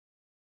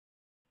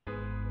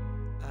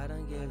I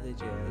done gave the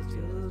jail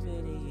too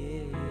many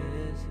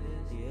years,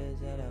 years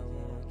that I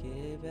won't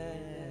get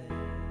back.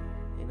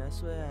 And I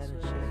swear I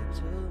done shed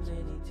too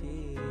many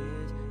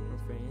tears for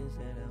friends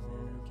that I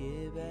won't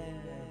get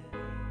back.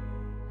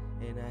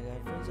 And I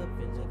got friends up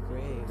in the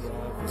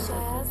graveyard, friends up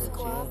in the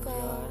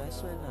jail. I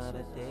swear not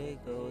a day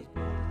goes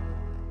by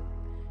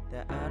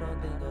that I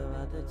don't think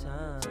about the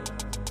times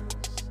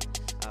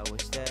I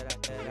wish that I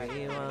could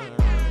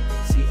rewind.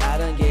 See, I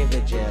done gave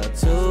the jail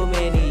too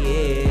many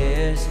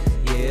years,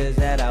 years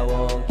that I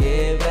won't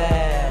get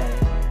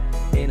back.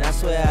 And I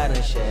swear I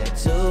done shed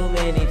too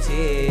many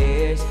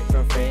tears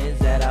from friends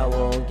that I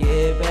won't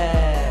get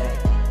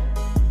back.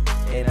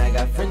 And I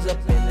got friends up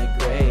in the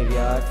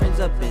graveyard, friends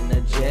up in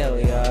the jail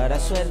yard. I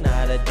swear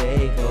not a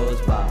day goes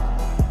by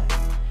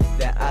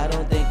that I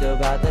don't think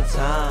about the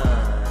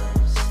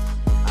times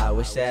I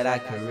wish that I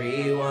could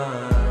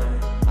rewind.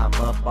 I'm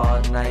up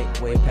all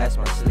night, way past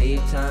my sleep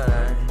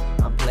time.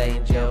 I'm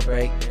playing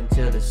Jailbreak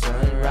until the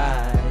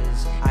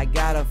sunrise. I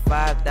got a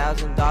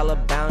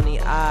 $5,000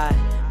 bounty, I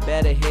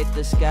better hit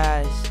the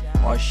skies,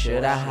 or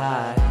should I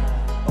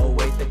hide? Oh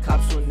wait, the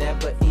cops will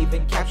never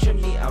even capture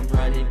me. I'm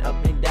running up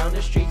and down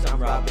the streets, I'm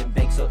robbing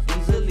banks so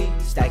easily,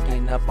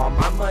 stacking up all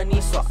my money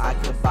so I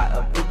could buy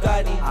a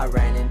Bugatti. I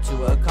ran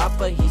into a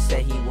copper, he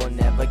said he will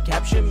never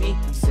capture me.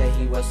 He said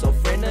he was so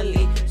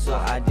friendly, so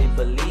I didn't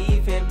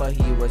believe him, but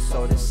he was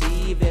so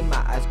deceiving,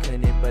 my eyes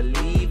couldn't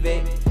believe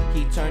it.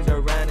 He turned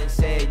around and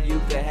said,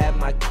 you could have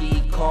my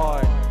key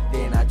card.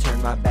 Then I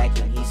turned my back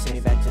and he sent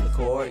me back to the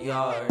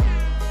courtyard.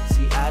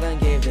 See, I done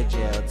gave the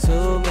jail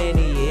too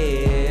many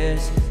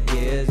years,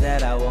 years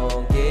that I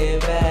won't get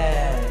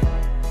back.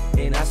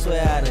 And I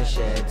swear I done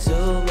shed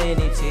too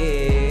many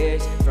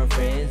tears from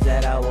friends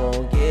that I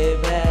won't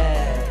get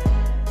back.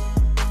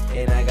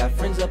 And I got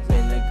friends up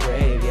in the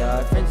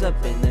graveyard, friends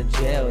up in the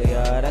jail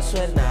yard. I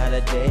swear not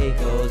a day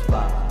goes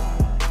by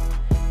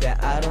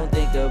that I don't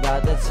think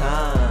about the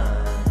times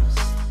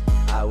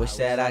I wish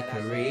that I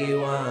could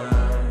rewind.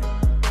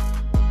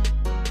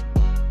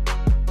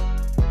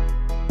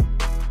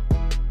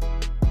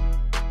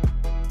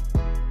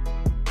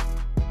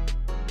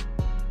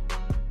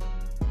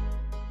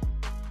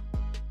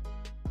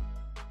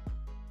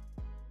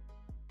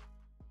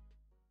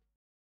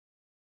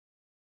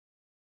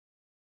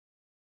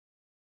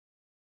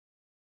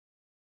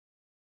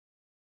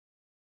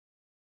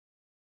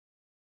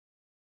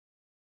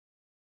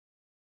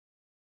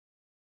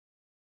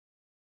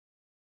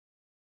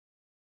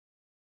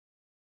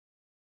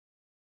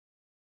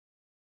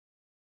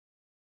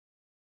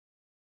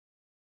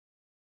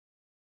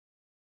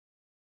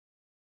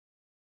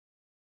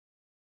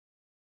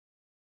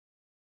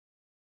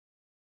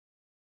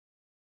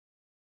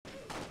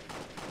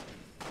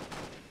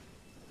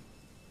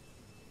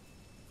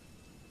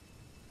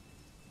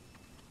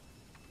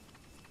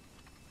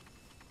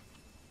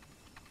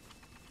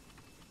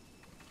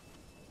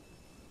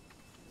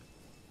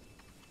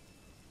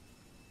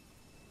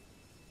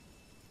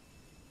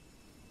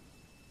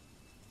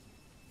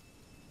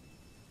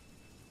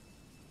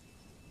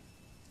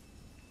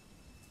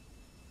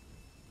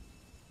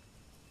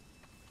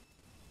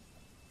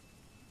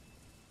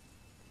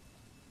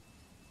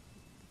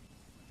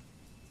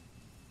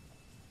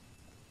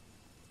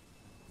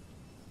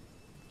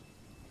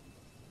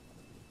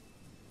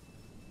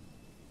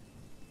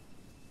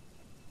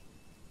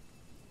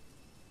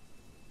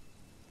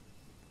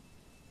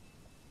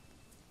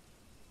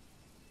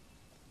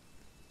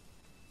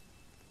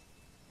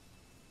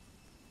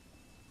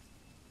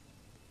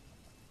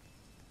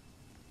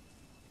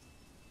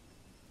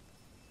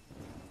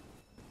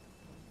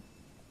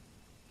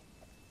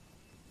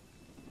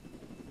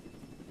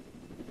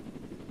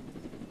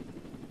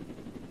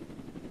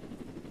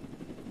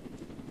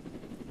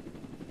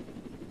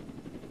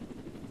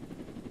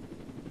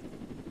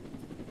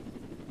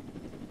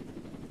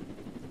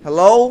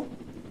 Hello?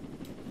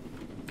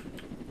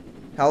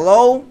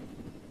 Hello?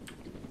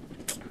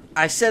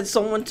 I said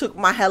someone took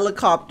my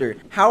helicopter.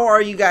 How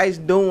are you guys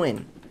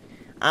doing?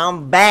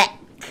 I'm back.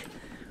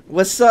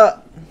 What's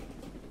up?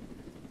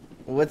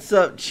 What's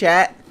up,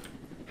 chat?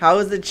 How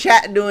is the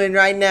chat doing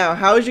right now?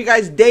 How is your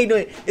guys' day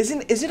doing? Is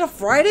it a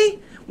Friday?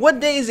 What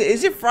day is it?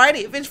 Is it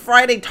Friday? If it's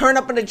Friday, turn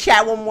up in the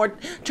chat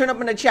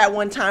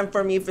one time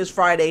for me if it's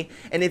Friday.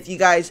 And if you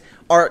guys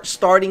are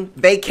starting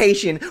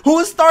vacation, who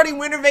is starting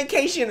winter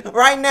vacation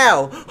right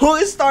now? Who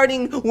is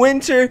starting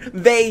winter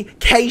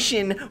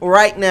vacation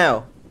right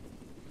now?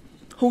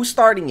 Who's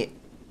starting it?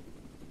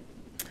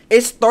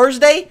 It's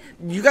Thursday?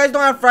 You guys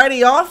don't have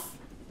Friday off?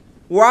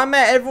 Where I'm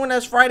at, everyone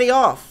has Friday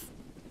off.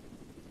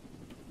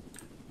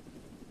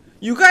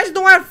 You guys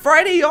don't have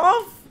Friday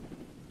off?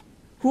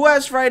 Who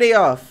has Friday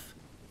off?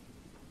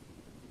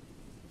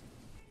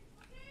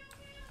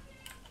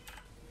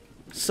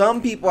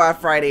 Some people have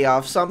Friday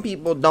off, some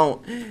people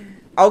don't.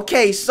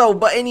 Okay, so,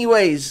 but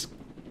anyways,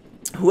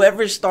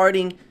 whoever's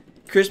starting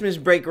Christmas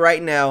break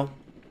right now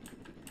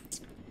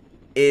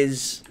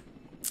is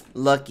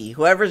lucky.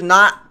 Whoever's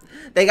not,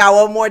 they got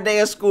one more day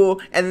of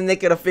school, and then they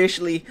could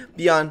officially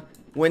be on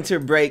winter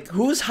break.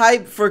 Who's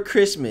hyped for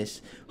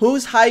Christmas?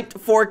 Who's hyped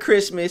for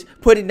Christmas?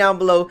 Put it down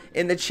below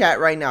in the chat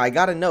right now. I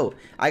gotta know.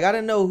 I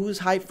gotta know who's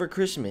hyped for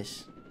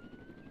Christmas.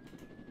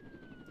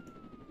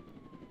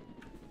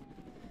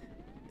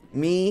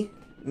 Me.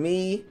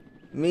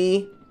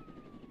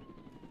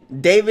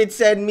 David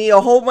said me.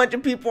 A whole bunch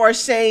of people are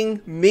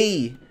saying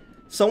me.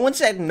 Someone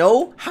said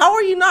no. How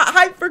are you not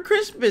hyped for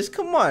Christmas?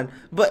 Come on.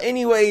 But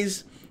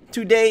anyways,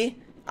 today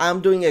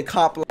I'm doing a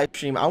cop live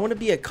stream. I want to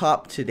be a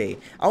cop today.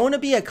 I want to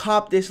be a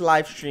cop this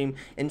live stream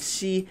and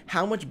see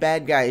how much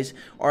bad guys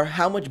or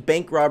how much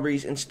bank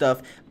robberies and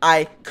stuff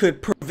I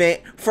could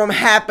prevent from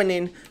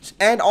happening.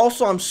 And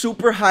also I'm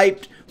super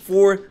hyped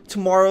for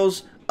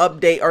tomorrow's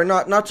update, or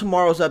not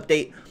tomorrow's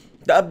update.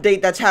 The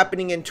update that's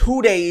happening in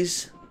 2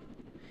 days.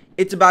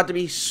 It's about to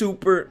be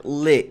super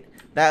lit.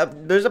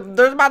 There's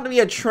about to be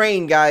a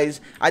train,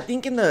 guys. I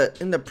think in the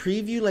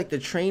preview, like, the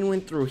train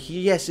went through here.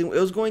 Yes, it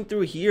was going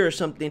through here or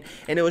something,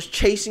 and it was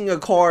chasing a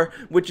car,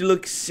 which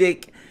looks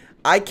sick.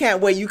 I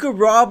can't wait. You could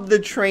rob the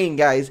train,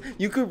 guys.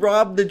 You could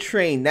rob the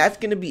train. That's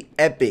gonna be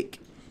epic.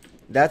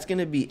 That's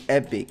gonna be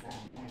epic.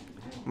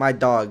 My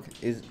dog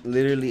is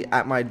literally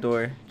at my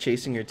door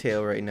chasing her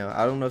tail right now.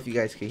 I don't know if you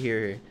guys can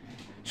hear her.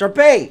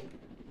 Sharpay!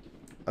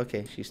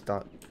 Okay, she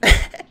stopped.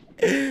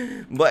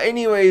 But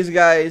anyways,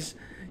 guys,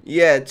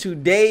 yeah,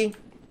 today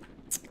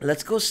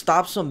let's go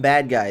stop some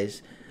bad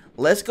guys.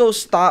 Let's go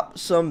stop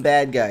some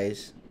bad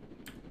guys.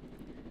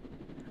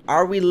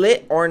 Are we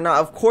lit or not?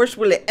 Of course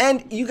we're lit.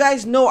 And you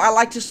guys know I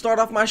like to start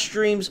off my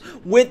streams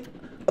with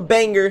a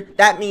banger.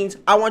 That means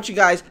I want you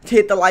guys to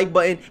hit the like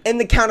button in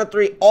the count of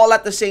 3 all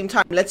at the same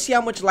time. Let's see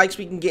how much likes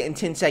we can get in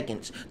 10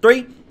 seconds.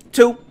 3,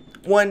 2,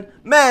 1.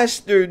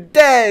 Master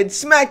Dad,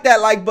 smack that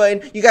like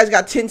button. You guys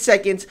got 10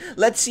 seconds.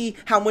 Let's see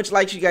how much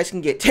likes you guys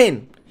can get.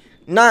 10,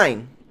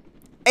 9,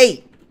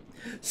 8,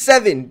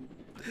 7,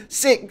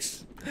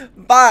 6,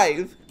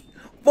 5,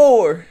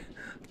 4,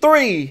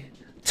 3,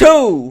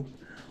 2,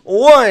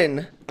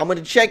 1. I'm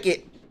gonna check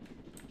it.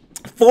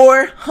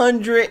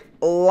 400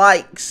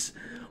 likes.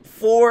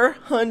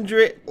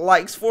 400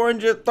 likes.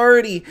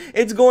 430.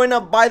 It's going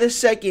up by the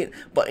second.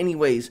 But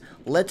anyways,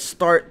 let's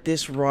start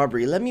this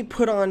robbery. Let me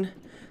put on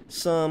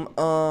some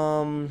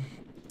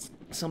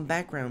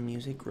background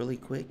music really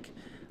quick.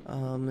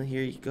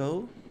 Here you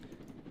go.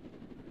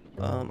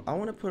 I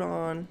want to put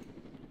on,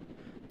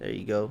 there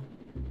you go.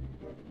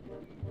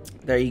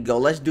 There you go.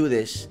 Let's do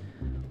this.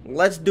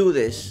 Let's do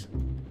this.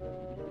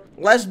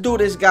 Let's do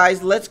this,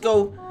 guys. Let's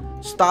go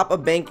stop a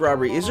bank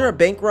robbery. Is there a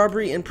bank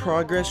robbery in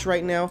progress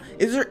right now?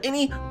 Is there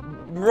any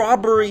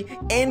robbery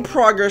in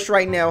progress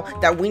right now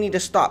that we need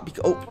to stop?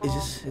 Oh,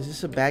 is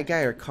this a bad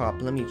guy or a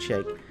cop? Let me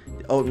check.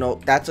 Oh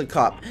no, that's a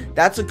cop.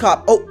 That's a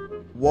cop. Oh,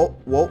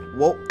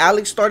 whoa.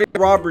 Alex started a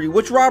robbery.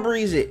 Which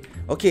robbery is it?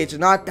 Okay, it's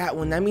not that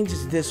one. That means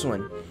it's this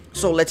one.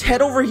 So let's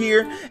head over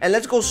here and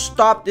let's go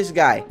stop this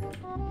guy.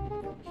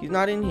 He's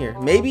not in here.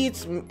 Maybe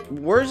it's,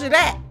 where's it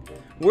at?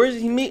 Where's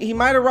he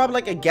might have robbed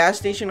like a gas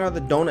station or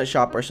the donut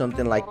shop or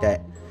something like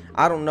that.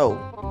 I don't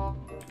know.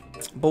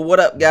 But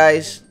what up,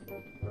 guys?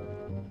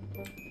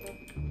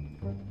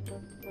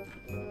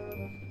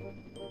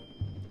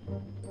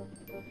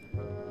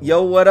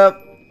 Yo, what up?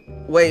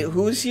 Wait,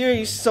 who's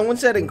here? Someone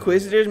said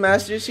Inquisitors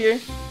Master's here?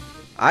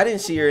 I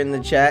didn't see her in the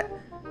chat.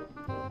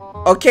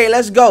 Okay,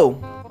 let's go.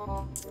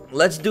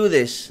 Let's do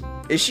this.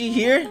 Is she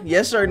here?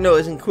 Yes or no?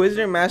 Is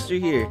Inquisitor Master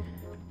here?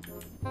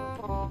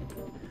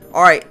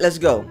 Alright, let's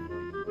go.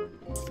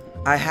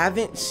 I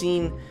haven't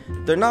seen...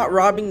 They're not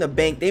robbing the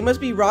bank. They must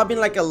be robbing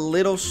like a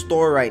little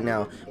store right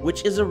now,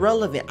 which is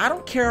irrelevant. I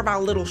don't care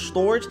about little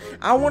stores.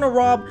 I want to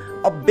rob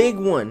a big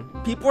one.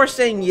 People are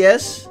saying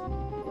yes.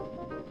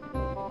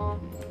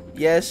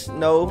 Yes,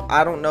 no,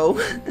 I don't know.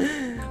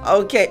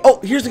 Okay. Oh,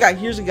 here's the guy.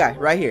 Here's the guy.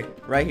 Right here.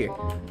 Right here.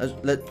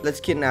 Let's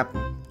kidnap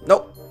him.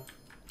 Nope.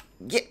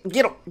 Get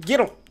him. Get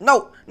him.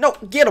 No.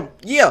 Get him.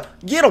 Yeah.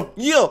 Get him.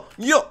 Yeah.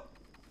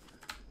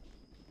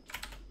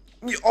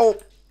 Oh.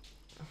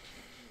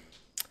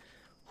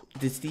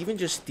 Did Steven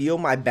just steal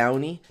my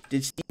bounty?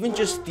 Did Steven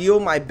just steal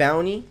my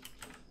bounty?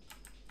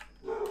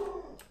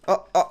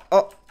 Oh.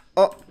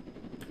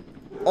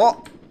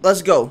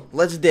 Let's go.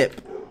 Let's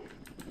dip.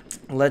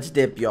 Let's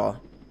dip,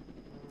 y'all.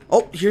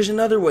 Oh, here's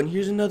another one.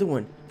 Here's another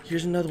one.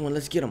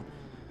 Let's get him.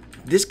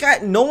 This guy,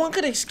 no one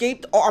could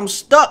escape. Oh, I'm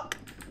stuck.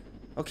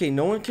 Okay,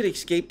 no one could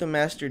escape the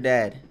Master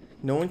Dad.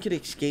 No one could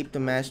escape the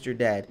Master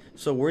Dad.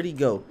 So where'd he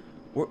go?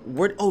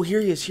 Where? Oh,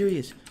 here he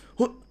is.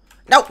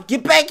 No,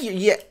 get back here.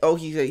 Yeah. Oh,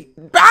 he's a...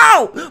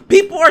 Ow!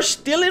 People are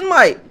stealing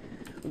my...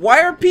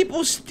 Why are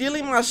people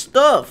stealing my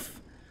stuff?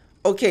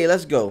 Okay,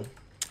 let's go.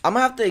 I'm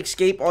gonna have to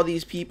escape all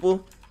these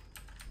people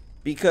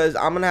because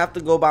I'm gonna have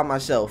to go by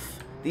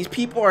myself. These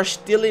people are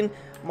stealing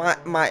my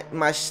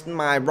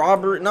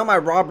robbery, not my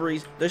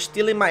robberies. They're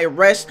stealing my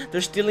arrests.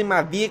 They're stealing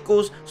my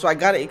vehicles. So I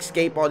gotta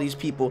escape all these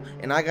people,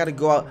 and I gotta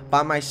go out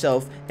by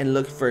myself and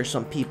look for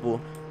some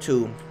people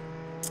to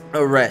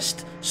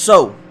arrest.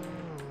 So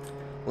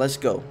let's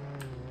go.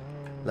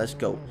 Let's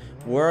go.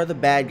 Where are the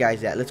bad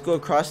guys at? Let's go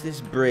across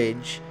this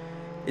bridge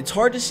It's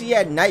hard to see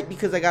at night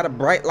because I got a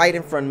bright light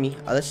in front of me.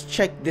 Let's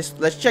check this.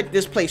 Let's check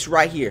this place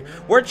right here.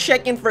 We're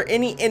checking for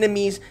any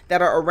enemies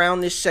that are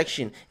around this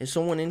section. Is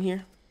someone in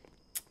here?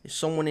 Is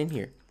someone in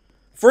here?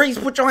 Freeze,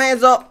 put your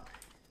hands up.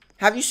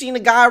 Have you seen a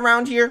guy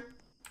around here?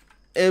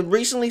 It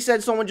recently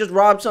said someone just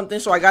robbed something,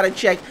 so I gotta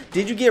check.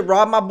 Did you get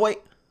robbed, my boy?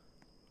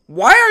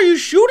 Why are you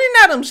shooting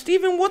at him,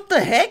 Steven? What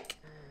the heck?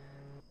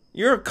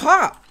 You're a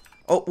cop.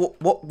 Oh,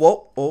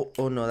 whoa.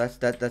 Oh no,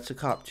 that's a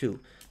cop too.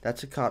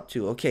 That's a cop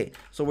too. Okay,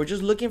 so we're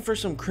just looking for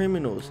some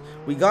criminals.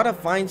 We gotta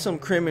find some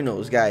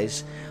criminals,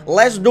 guys.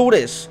 Let's do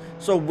this.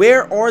 So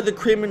where are the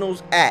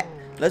criminals at?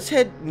 Let's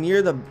head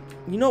near the...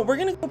 You know, we're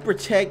gonna go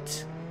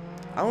protect...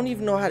 I don't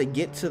even know how to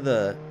get to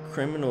the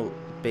criminal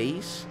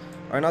base.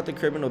 Or not the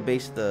criminal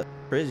base, the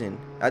prison.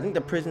 I think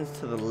the prison's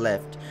to the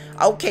left.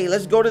 Okay,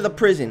 let's go to the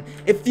prison.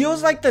 It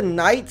feels like the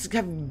nights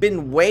have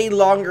been way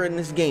longer in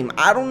this game.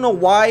 I don't know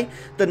why.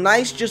 The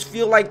nights just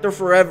feel like they're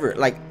forever.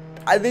 Like,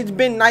 it's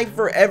been night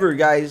forever,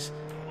 guys.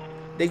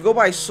 They go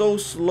by so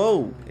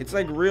slow. It's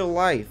like real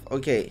life.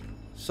 Okay,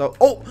 so...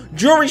 Oh,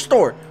 jewelry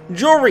store.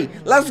 Jewelry.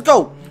 Let's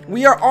go.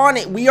 We are on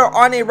it. We are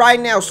on it right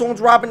now. Someone's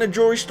robbing a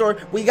jewelry store.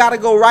 We gotta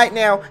go right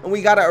now, and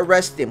we gotta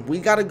arrest him. We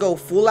gotta go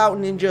full out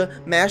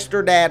ninja,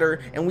 master dadder,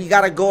 and we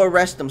gotta go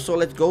arrest him. So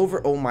let's go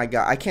over. Oh my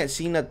god, I can't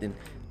see nothing.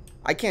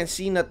 I can't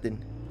see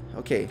nothing.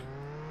 Okay.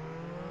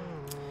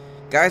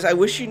 Guys, I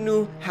wish you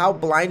knew how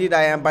blinded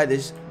I am by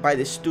this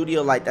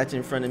studio light that's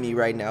in front of me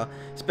right now.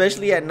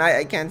 Especially at night,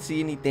 I can't see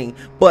anything.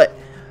 But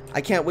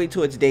I can't wait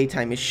till it's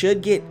daytime. It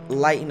should get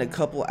light in a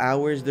couple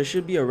hours. There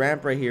should be a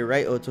ramp right here,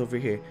 right? Oh, it's over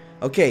here.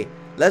 Okay,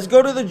 let's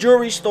go to the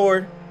jewelry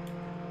store.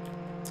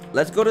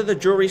 Let's go to the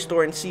jewelry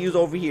store and see who's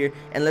over here,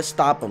 and let's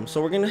stop them.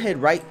 So we're gonna head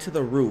right to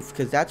the roof,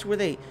 because that's where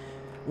they...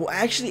 Well,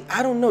 actually,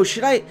 I don't know.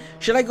 Should I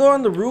go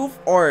on the roof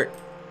or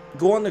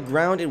go on the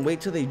ground and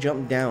wait till they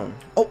jump down?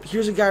 Oh,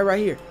 here's a guy right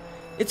here.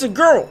 It's a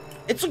girl.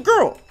 It's a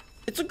girl.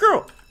 It's a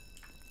girl.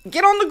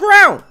 Get on the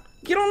ground.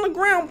 Get on the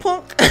ground,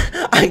 punk.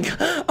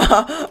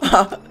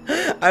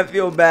 I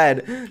feel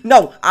bad.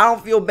 No, I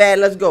don't feel bad.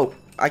 Let's go.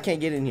 I can't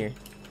get in here.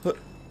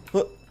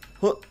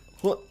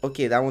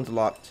 Okay, that one's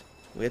locked.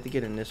 We have to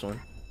get in this one.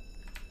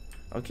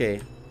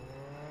 Okay.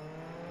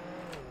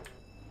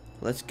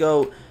 Let's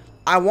go.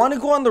 I want to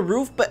go on the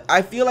roof, but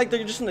I feel like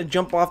they're just going to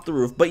jump off the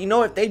roof. But you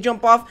know, if they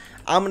jump off,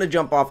 I'm going to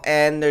jump off.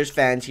 And there's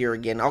fans here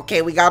again.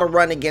 Okay, we got to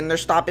run again. They're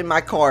stopping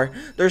my car.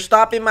 They're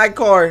stopping my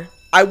car.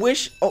 I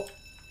wish... Oh.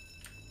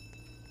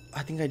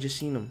 I think I just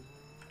seen him.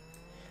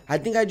 I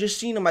think I just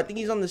seen him. I think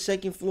he's on the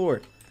second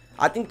floor.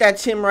 I think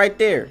that's him right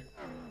there.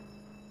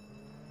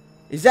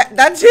 Is that...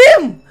 That's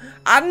him!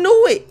 I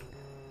knew it!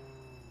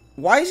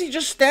 Why is he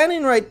just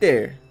standing right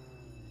there?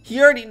 He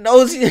already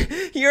knows.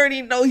 He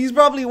already knows. He's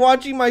probably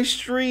watching my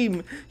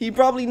stream. He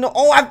probably know.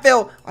 Oh, I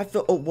fell.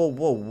 Oh,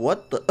 whoa.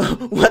 What the?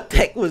 What the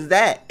heck was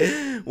that?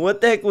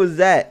 What the heck was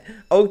that?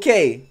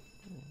 Okay.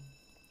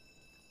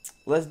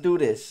 Let's do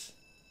this.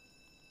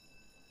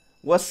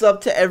 What's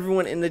up to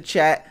everyone in the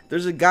chat?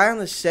 There's a guy on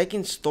the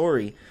second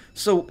story.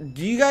 So,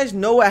 do you guys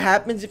know what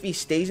happens if he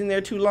stays in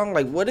there too long?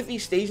 Like, what if he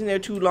stays in there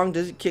too long?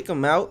 Does it kick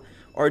him out?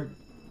 Or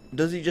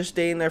does he just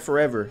stay in there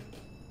forever?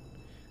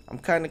 I'm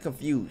kind of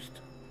confused.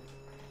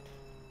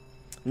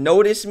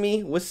 Notice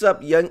me. What's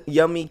up,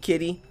 yummy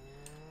kitty?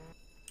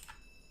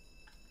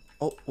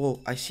 Oh, whoa,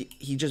 I see.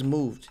 He just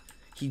moved.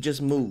 He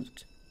just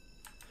moved.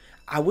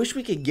 I wish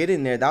we could get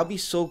in there. That would be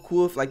so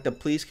cool if, like, the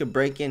police could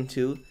break in,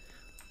 too.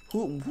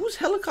 Whose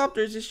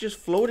helicopter is this just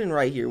floating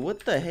right here?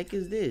 What the heck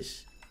is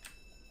this?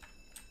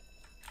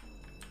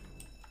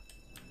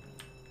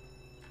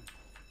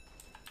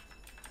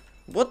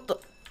 What the?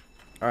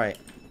 Alright.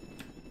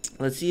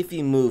 Let's see if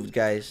he moved,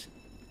 guys.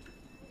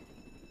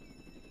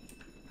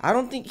 I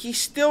don't think he's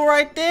still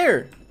right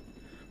there.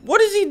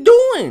 What is he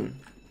doing?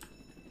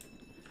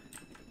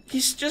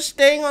 He's just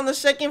staying on the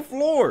second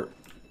floor.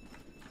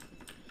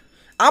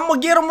 I'm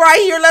gonna get him right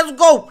here. Let's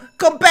go.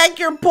 Come back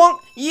here,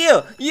 punk.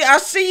 Yeah, I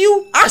see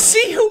you. I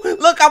see you.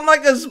 Look, I'm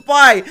like a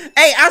spy.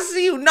 Hey, I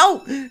see you.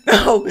 No.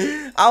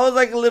 I was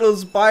like a little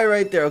spy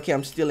right there. Okay,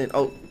 I'm stealing.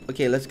 Oh,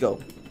 okay, let's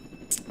go.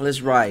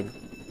 Let's ride.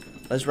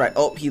 Let's ride.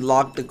 Oh, he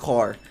locked the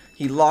car.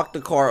 He locked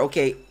the car.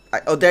 Okay.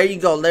 Oh, there you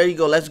go. There you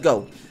go. Let's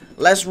go.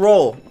 Let's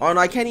roll. Oh, no,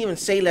 I can't even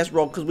say let's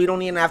roll because we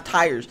don't even have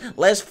tires.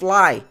 Let's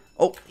fly.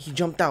 Oh, he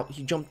jumped out.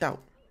 He jumped out.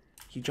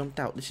 He jumped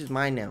out. This is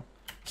mine now.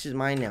 This is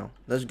mine now.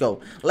 Let's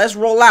go. Let's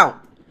roll out.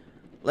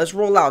 Let's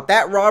roll out.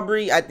 That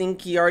robbery, I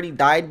think he already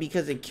died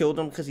because it killed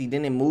him because he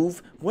didn't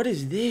move. What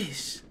is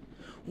this?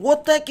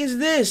 What the heck is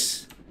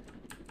this?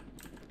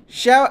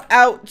 Shout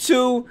out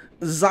to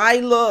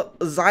Zyla,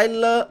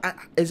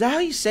 is that how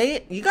you say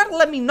it? You gotta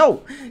let me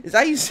know. Is that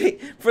how you say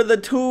it? For the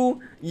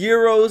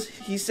 €2,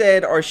 he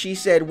said, or she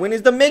said, when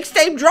is the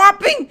mixtape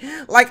dropping?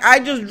 Like, I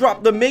just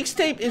dropped. The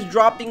mixtape is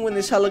dropping when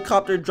this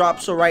helicopter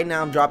drops. So right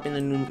now I'm dropping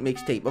a new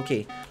mixtape.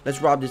 Okay,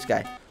 let's rob this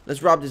guy.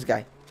 Let's rob this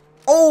guy.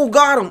 Oh,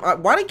 got him.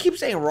 Why do I keep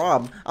saying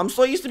rob? I'm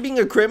so used to being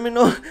a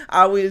criminal.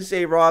 I always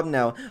say rob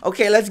now.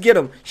 Okay, let's get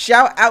him.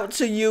 Shout out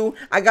to you.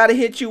 I gotta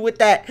hit you with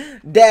that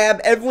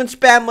dab. Everyone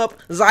spam up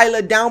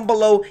Zyla down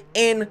below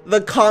in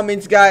the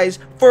comments, guys,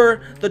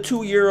 for the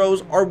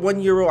 €2 or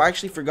 €1. I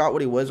actually forgot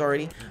what it was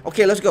already.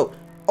 Okay, let's go.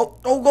 Oh,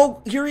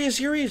 go. Here he is.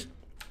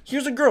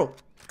 Here's a girl.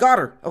 Got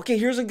her. Okay,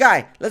 here's a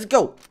guy. Let's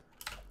go.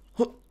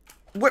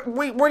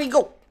 Wait, where'd he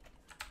go?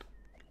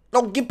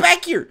 No, get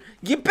back here.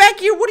 Get back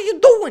here. What are you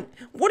doing?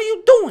 What are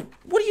you doing?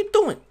 What are you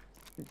doing?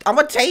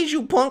 I'ma tase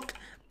you, punk.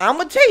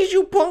 I'ma tase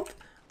you, punk.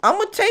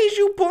 I'ma tase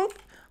you, punk.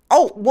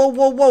 Oh,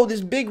 whoa.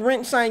 This big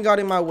rent sign got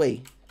in my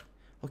way.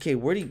 Okay,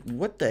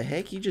 what the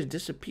heck? He just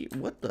disappeared.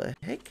 What the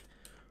heck?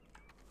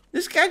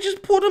 This guy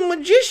just pulled a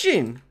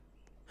magician.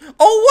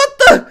 Oh, what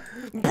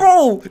the?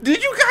 Bro,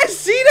 did you guys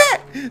see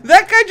that?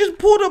 That guy just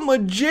pulled a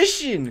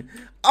magician.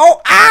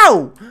 Oh,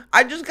 ow.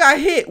 I just got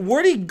hit.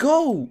 Where'd he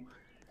go?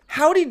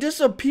 How'd he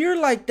disappear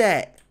like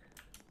that?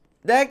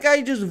 That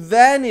guy just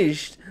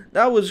vanished.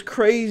 That was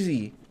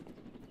crazy.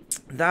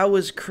 That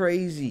was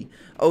crazy.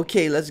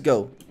 Okay, let's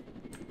go.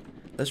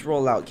 Let's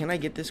roll out. Can I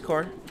get this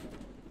car?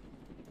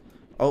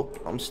 Oh,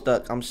 I'm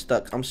stuck. I'm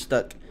stuck.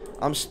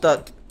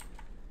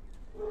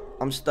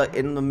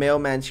 And the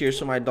mailman's here,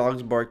 so my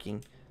dog's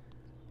barking.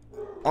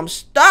 I'm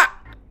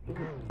stuck.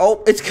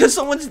 Oh, it's because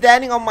someone's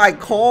standing on my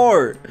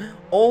car.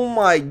 Oh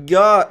my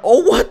god.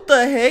 Oh, what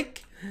the heck?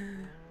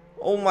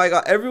 Oh my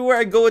god, everywhere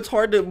I go, it's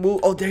hard to move.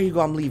 Oh, there you go.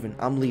 I'm leaving.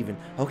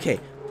 Okay.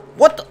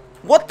 What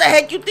the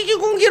heck? You think you're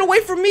gonna get away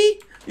from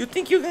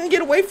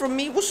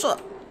me? What's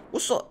up?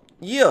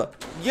 Yeah.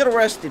 Get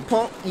arrested,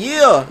 punk.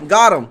 Yeah.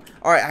 Got him.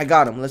 Alright, I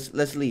got him.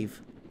 Let's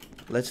leave.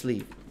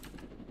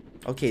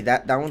 Okay,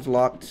 that one's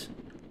locked.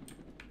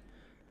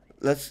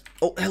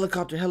 Oh,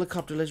 helicopter.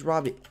 Let's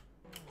rob it.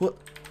 What?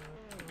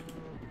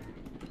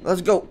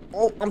 Let's go.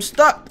 Oh, I'm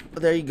stuck.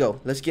 There you go.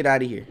 Let's get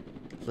out of here.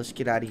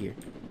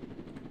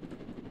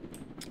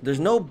 There's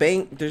no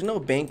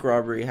bank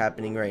robbery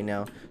happening right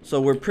now,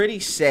 so we're pretty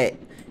set.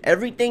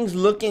 Everything's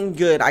looking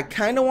good. I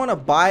kind of want to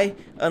buy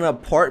an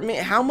apartment.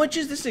 How much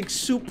is this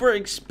super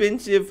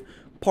expensive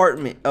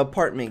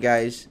apartment,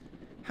 guys?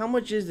 How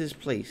much is this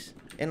place?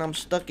 And I'm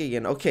stuck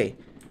again. Okay,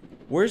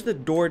 where's the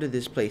door to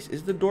this place?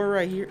 Is the door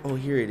right here? Oh,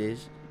 here it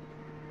is.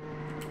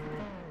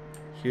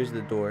 Here's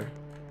the door.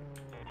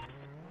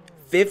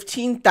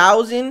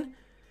 15,000?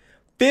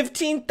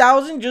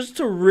 15,000 just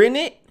to rent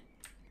it?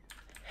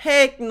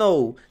 Heck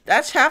no.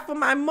 That's half of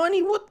my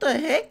money. What the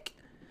heck?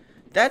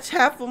 That's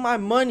half of my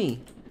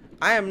money.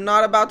 I am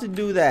not about to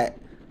do that.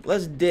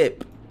 Let's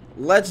dip,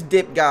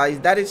 guys.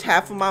 That is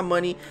half of my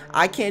money.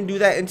 I can't do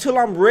that until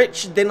I'm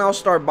rich. Then I'll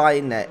start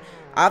buying that.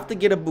 I have to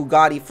get a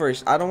Bugatti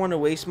first. I don't want to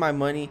waste my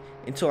money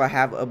until I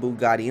have a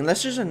Bugatti,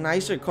 unless there's a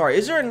nicer car.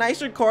 Is there a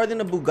nicer car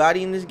than a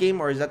Bugatti in this game,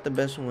 or is that the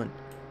best one?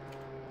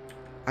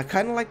 I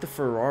kind of like the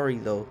Ferrari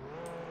though.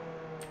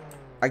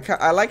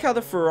 I like how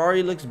the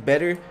Ferrari looks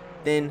better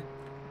than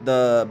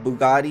the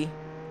Bugatti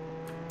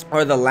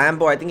or the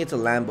Lambo. I think it's a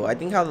Lambo. I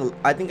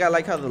think I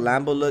like how the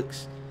Lambo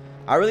looks.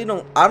 I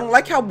don't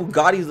like how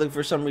Bugattis look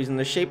for some reason.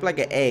 They're shaped like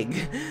an egg.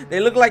 They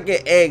look like an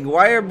egg.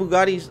 Why are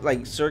Bugattis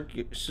like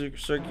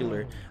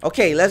circular?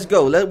 Okay, let's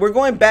go. We're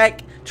going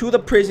back to the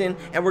prison,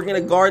 and we're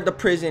gonna guard the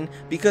prison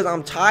because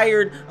I'm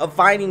tired of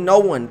finding no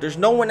one. There's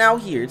no one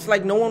out here. It's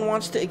like no one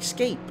wants to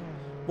escape.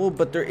 Well,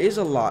 but there's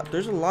a lot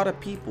of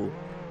people.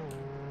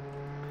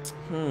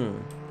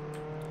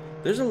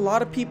 There's a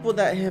lot of people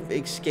that have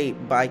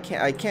escaped, but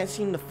I can't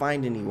seem to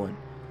find anyone.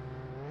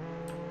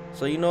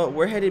 So you know what?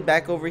 We're headed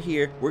back over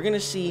here. We're gonna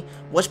see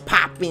what's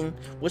popping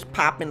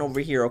over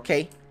here,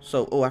 okay?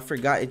 So, oh, I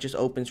forgot it just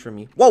opens for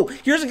me. Whoa,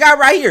 here's a guy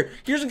right here.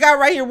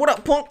 What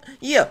up, punk?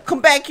 Yeah, come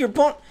back here,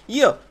 punk.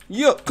 Yeah,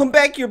 come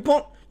back here,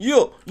 punk.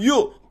 Yeah.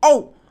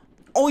 Oh,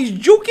 he's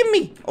juking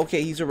me.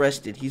 Okay, he's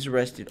arrested.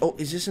 Oh,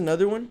 is this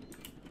another one?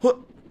 Huh.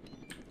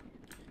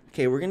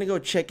 Okay, we're gonna go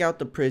check out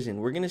the prison.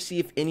 We're gonna see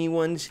if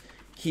anyone's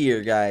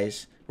here,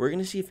 guys.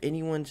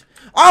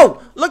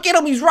 Oh, look at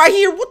him. He's right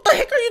here. What the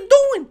heck are you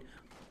doing?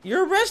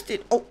 You're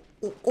arrested. Oh,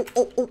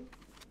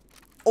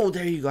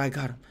 there you go. I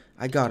got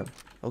him.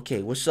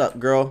 Okay, what's up,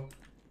 girl?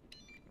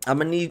 I'm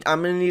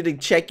gonna need to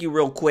check you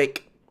real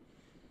quick.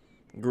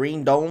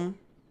 Green Dome?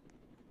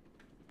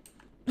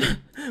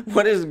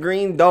 What is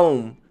Green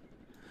Dome?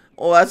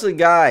 Oh, that's a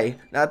guy.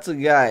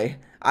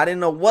 I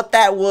didn't know what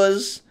that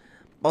was,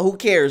 but who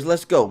cares?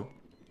 Let's go.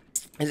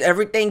 Is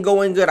everything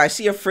going good? I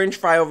see a french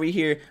fry over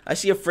here. I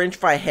see a french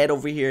fry head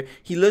over here.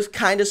 He looks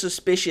kind of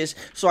suspicious,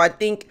 so I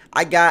think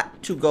I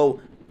got to go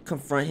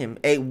confront him.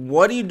 Hey,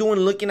 what are you doing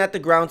looking at the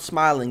ground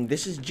smiling?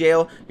 This is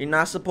jail. You're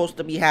not supposed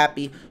to be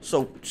happy,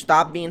 so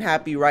stop being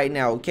happy right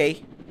now,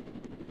 okay?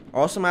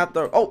 Also, I'm out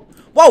there. Oh,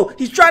 whoa,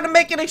 he's trying to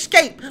make an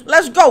escape.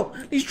 Let's go.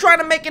 He's trying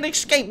to make an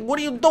escape. What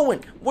are you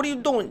doing?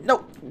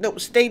 No,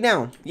 stay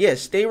down.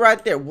 Yes, stay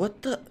right there.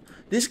 What the?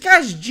 This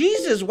guy's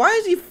Jesus. Why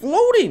is he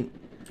floating?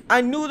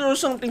 I knew there was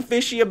something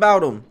fishy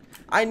about him.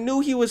 I knew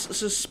he was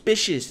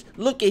suspicious.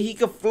 Look, he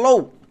could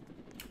float.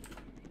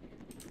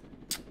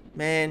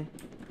 Man,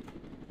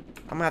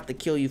 I'm gonna have to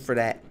kill you for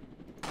that.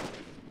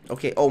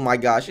 Okay, oh my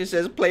gosh. It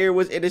says player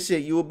was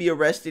innocent. You will be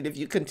arrested if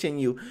you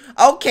continue.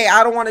 Okay,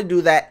 I don't want to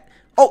do that.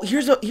 Oh,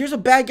 here's a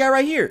bad guy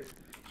right here.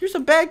 Here's a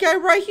bad guy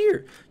right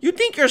here. You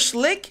think you're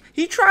slick?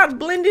 He tried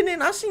blending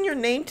in. I seen your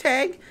name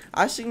tag.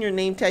 I seen your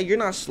name tag. You're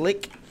not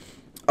slick.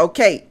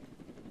 Okay.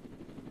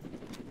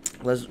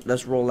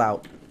 Let's roll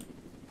out.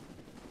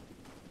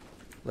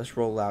 Let's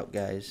roll out,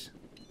 guys.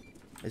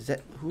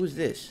 Who is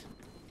this?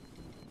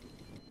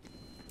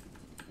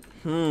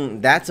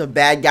 That's a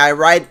bad guy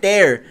right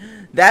there.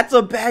 That's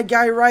a bad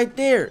guy right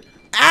there.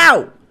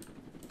 Ow!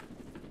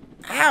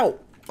 Ow!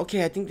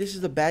 Okay, I think this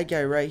is the bad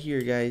guy right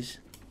here, guys.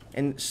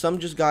 And some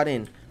just got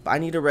in. But I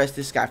need to arrest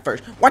this guy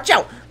first. Watch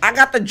out! I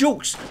got the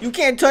jukes. You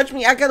can't touch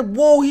me.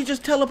 Whoa, he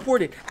just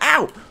teleported.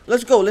 Ow!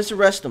 Let's go. Let's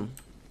arrest him.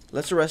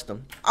 Let's arrest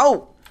him.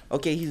 Oh!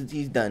 Okay,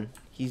 he's done.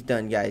 He's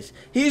done, guys.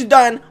 He's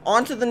done.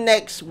 On to the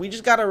next. We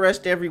just gotta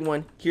arrest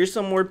everyone. Here's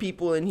some more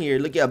people in here.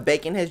 Look at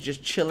Baconhead's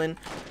just chilling.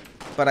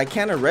 But I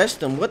can't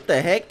arrest him. What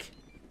the heck?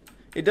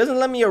 It doesn't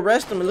let me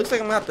arrest him. It looks like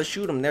I'm gonna have to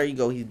shoot him. There you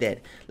go. He's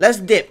dead. Let's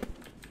dip.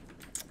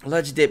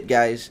 Let's dip,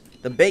 guys.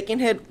 The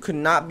Baconhead could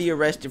not be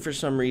arrested for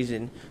some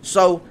reason.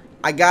 So,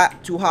 I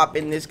got to hop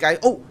in this guy.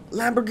 Oh,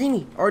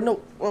 Lamborghini. Or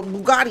no,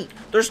 Bugatti.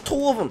 There's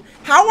two of them.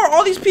 How are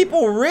all these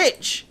people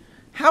rich?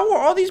 How are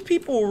all these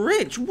people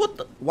rich? What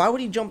the? Why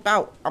would he jump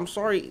out? I'm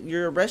sorry.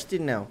 You're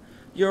arrested now.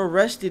 You're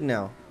arrested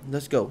now.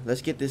 Let's go.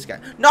 Let's get this guy.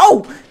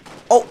 No!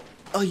 Oh,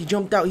 he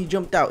jumped out. He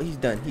jumped out. He's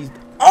done.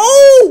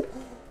 Oh!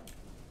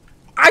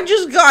 I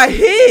just got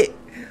hit.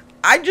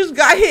 I just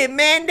got hit.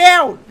 Man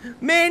down.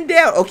 Man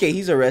down. Okay,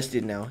 he's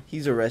arrested now.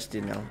 He's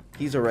arrested now.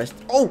 He's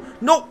arrested. Oh,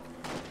 no.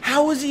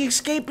 How is he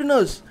escaping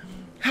us?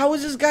 How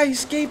is this guy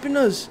escaping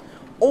us?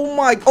 Oh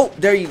my. Oh,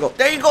 there you go.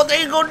 There you go.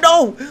 There you go.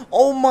 No.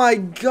 Oh my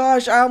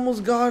gosh. I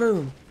almost got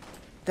him.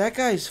 That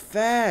guy's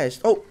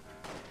fast. Oh,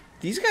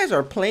 these guys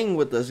are playing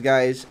with us,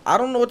 guys. I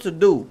don't know what to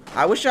do.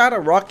 I wish I had a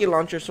rocket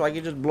launcher so I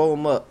could just blow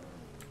him up.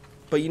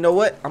 But you know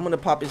what? I'm going to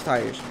pop his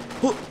tires.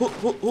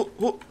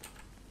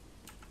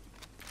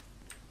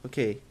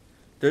 Okay.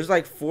 There's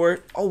like 4.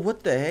 Oh,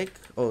 what the heck?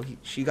 Oh,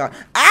 she got.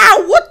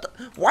 Ow! What the?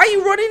 Why are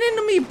you running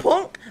into me,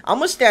 punk? I'm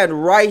going to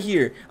stand right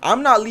here.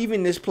 I'm not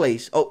leaving this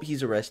place. Oh,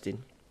 he's arrested.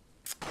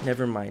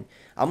 Never mind.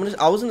 I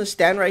was gonna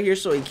stand right here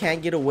so he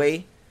can't get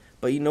away.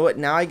 But you know what?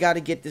 Now I gotta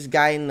get this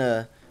guy in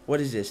the.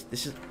 What is this?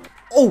 This is.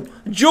 Oh,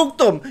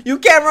 juked him. You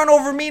can't run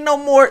over me no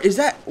more. Is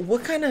that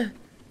what kind of?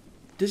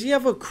 Does he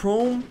have a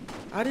chrome?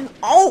 I didn't.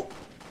 Oh.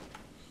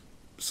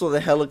 So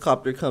the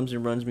helicopter comes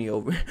and runs me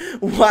over.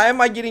 Why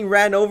am I getting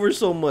ran over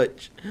so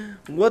much?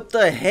 What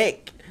the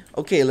heck?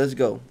 Okay, let's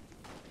go.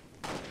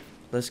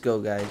 Let's go,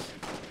 guys.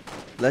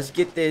 Let's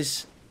get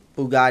this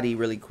Bugatti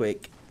really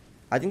quick.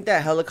 I think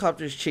that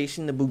helicopter is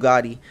chasing the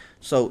Bugatti,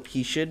 so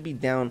he should be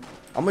down.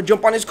 I'm gonna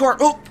jump on his car.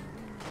 Oh,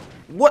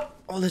 what?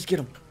 Oh, let's get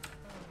him.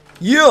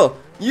 Yeah,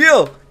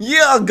 yeah,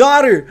 yeah. I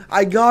got her.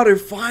 I got her.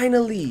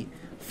 Finally,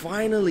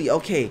 finally.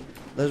 Okay,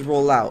 let's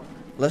roll out.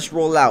 Let's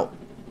roll out.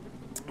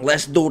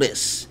 Let's do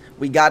this.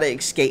 We gotta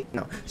escape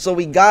now. So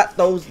we got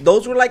those.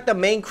 Those were like the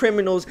main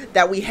criminals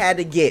that we had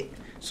to get.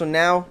 So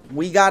now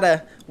we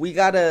gotta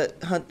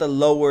hunt the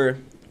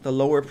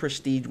lower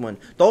prestige one.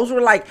 Those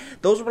were like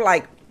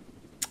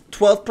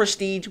 12th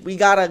prestige. We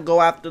gotta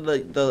go after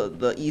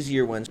the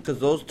easier ones because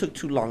those took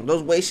too long.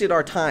 Those wasted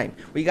our time.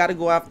 We gotta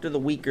go after the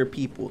weaker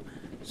people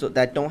so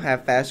that don't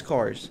have fast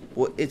cars.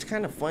 Well, it's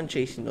kind of fun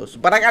chasing those,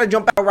 but I gotta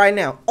jump out right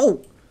now.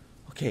 Oh,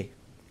 okay.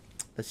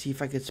 Let's see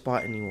if I can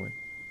spot anyone.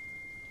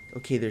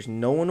 Okay, there's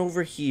no one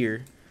over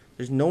here.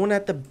 There's no one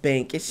at the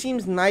bank. It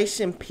seems nice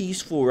and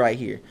peaceful right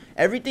here.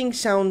 Everything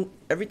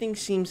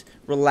seems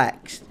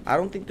relaxed. I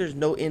don't think there's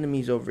no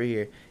enemies over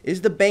here.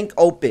 Is the bank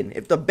open?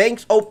 If the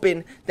bank's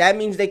open, that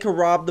means they can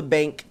rob the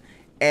bank,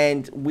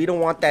 and we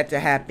don't want that to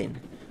happen.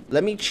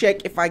 Let me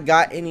check if I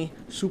got any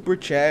super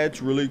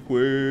chats really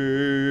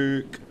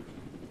quick.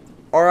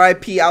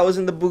 R.I.P. I was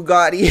in the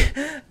Bugatti.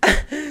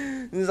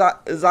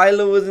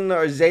 Zayla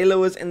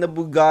was in the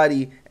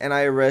Bugatti, and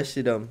I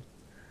arrested him.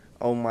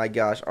 Oh my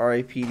gosh.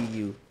 R.I.P. to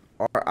you.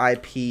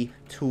 R.I.P.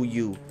 to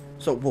you.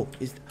 So, whoa,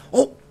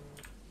 oh!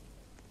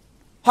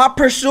 Hot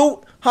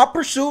pursuit! Hot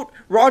pursuit!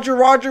 Roger,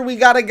 roger, we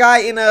got a guy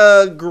in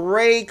a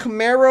gray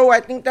Camaro, I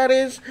think that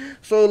is.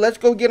 So, let's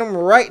go get him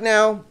right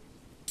now.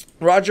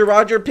 Roger,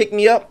 roger, pick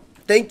me up.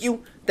 Thank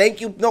you.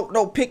 Thank you. No,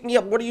 no, pick me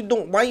up. What are you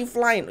doing? Why are you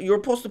flying? You're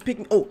supposed to pick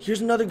me. Oh,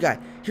 here's another guy.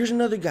 Here's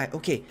another guy.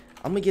 Okay,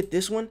 I'm gonna get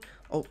this one.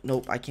 Oh,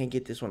 nope, I can't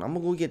get this one. I'm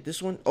gonna go get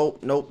this one. Oh,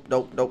 nope,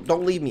 nope, nope.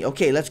 Don't leave me.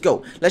 Okay, let's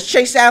go. Let's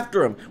chase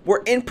after him.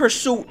 We're in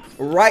pursuit,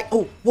 right?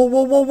 Oh, whoa,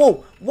 whoa, whoa,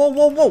 whoa. Whoa,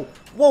 whoa, whoa.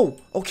 Whoa.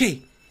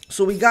 Okay,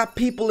 so we got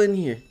people in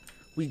here.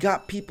 We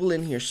got people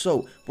in here.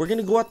 So, we're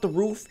gonna go out the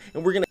roof,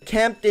 and we're gonna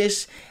camp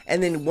this,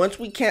 and then once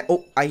we camp...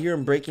 Oh, I hear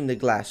him breaking the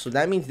glass. So,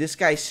 that means this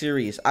guy's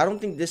serious. I don't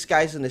think this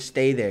guy's gonna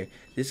stay there.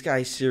 This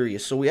guy's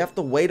serious. So, we have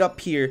to wait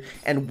up here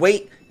and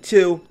wait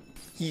till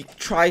he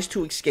tries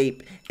to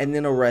escape and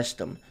then arrest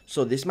him.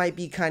 So this might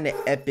be kind of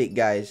epic,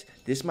 guys.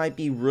 This might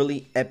be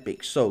really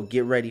epic. So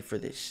get ready for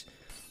this.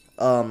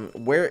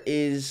 Where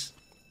is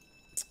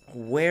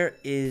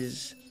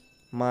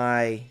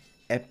my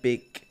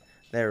epic.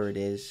 There it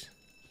is.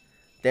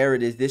 There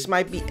it is. This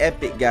might be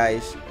epic,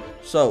 guys.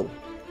 So,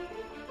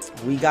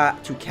 we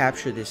got to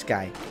capture this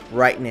guy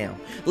right now.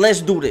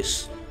 Let's do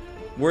this.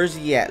 Where's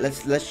he at?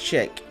 Let's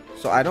check.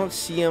 So, I don't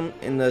see him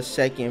in the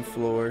 2nd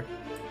floor.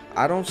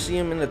 I don't see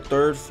him in the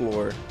 3rd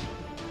floor.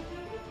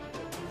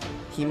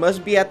 He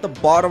must be at the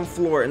bottom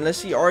floor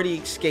unless he already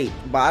escaped.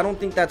 But I don't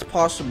think that's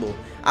possible.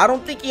 I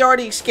don't think he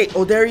already escaped.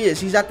 Oh, there he is.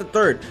 He's at the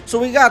 3rd. So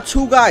we got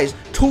 2 guys.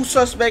 2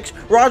 suspects.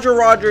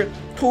 Roger.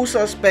 2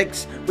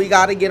 suspects. We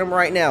got to get him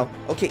right now.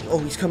 Okay. Oh,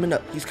 he's coming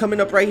up. He's coming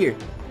up right here.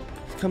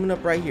 He's coming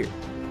up right here.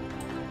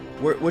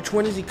 Which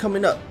one is he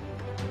coming up?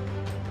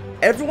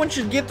 Everyone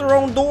should get their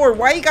own door.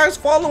 Why are you guys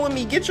following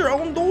me? Get your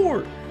own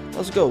door.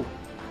 Let's go.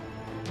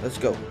 Let's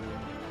go.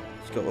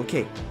 Let's go.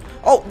 Okay.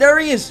 Oh, there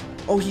he is.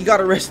 Oh, he got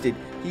arrested.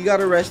 He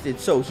got arrested,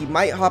 so he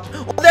might hop.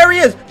 Oh, there he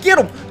is. Get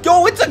him.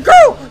 Yo, it's a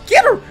girl.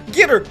 Get her.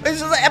 Get her. This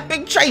is an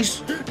epic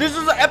chase. This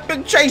is an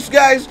epic chase,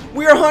 guys.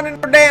 We are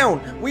hunting her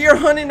down. We are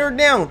hunting her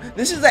down.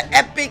 This is an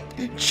epic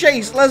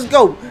chase. Let's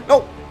go.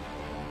 No.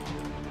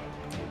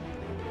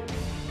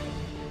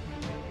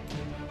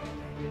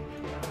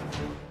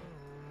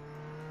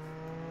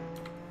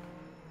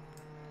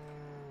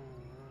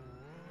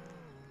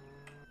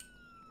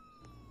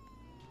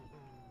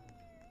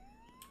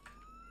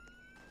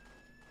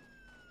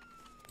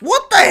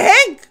 What the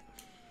heck?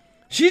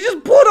 She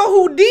just pulled a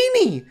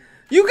Houdini.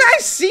 You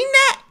guys seen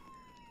that?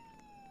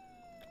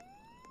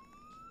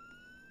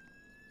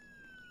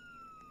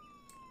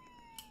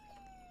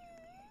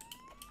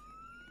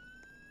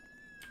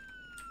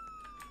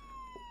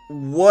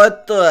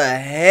 What the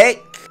heck?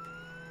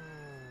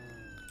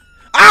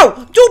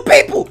 Ow! 2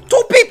 people!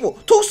 2 people!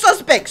 2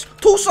 suspects!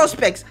 2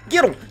 suspects!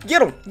 Get him!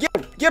 Get him! Get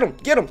him! Get him!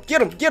 Get him!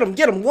 Get him! Get him!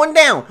 Get him! One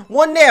down!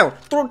 One down!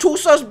 Throw 2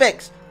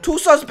 suspects! 2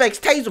 suspects,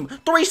 tase them.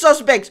 3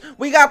 suspects.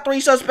 We got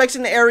 3 suspects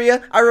in the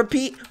area. I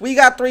repeat, we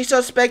got 3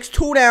 suspects.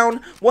 2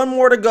 down. 1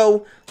 more to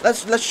go.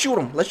 Let's shoot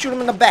him. Let's shoot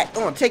him in the back.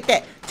 Take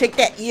that. Take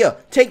that. Yeah.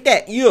 Take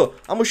that. Yeah.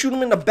 I'm gonna shoot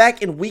him in the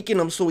back and weaken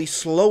him so he's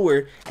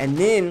slower. And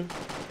then,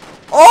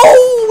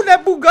 oh,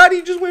 that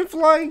Bugatti just went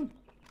flying.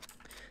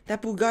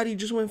 That Bugatti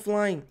just went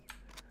flying.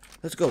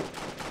 Let's go.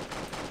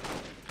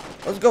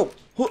 Let's go.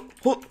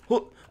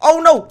 Oh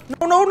no.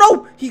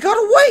 No. He got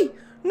away.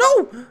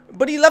 No,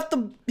 but he left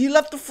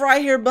the fry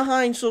hair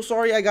behind. So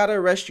sorry, I gotta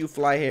arrest you,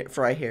 fry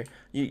hair.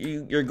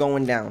 You're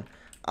going down.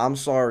 I'm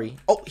sorry.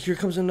 Oh, here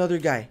comes another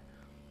guy.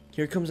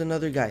 Here comes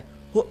another guy.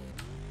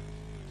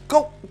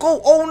 Go.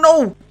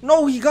 Oh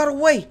no, he got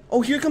away.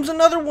 Oh, here comes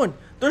another one.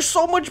 There's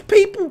so much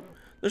people.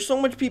 There's so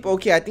much people.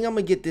 Okay, I think I'm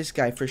gonna get this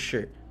guy for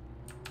sure.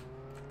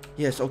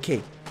 Yes.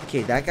 Okay.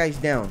 That guy's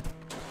down.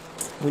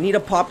 We need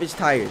to pop his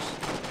tires.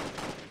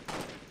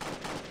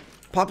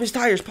 Pop his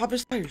tires.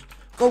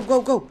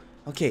 Go.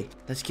 Okay,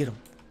 let's get him.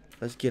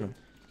 Let's get him.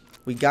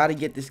 We gotta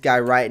get this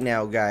guy right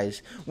now,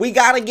 guys. We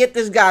gotta get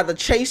this guy. The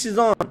chase is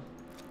on.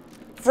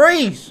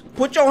 Freeze!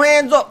 Put your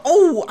hands up.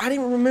 Oh, I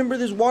didn't remember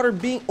this water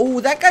being.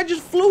 Oh, that guy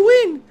just flew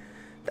in.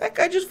 That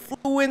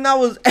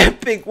was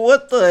epic.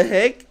 What the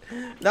heck?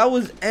 That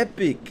was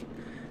epic.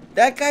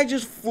 That guy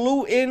just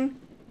flew in,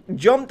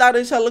 jumped out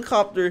his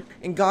helicopter,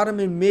 and got him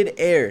in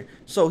mid-air.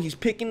 So he's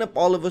picking up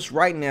all of us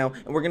right now,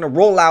 and we're gonna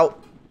roll out.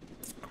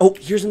 Oh,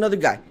 here's another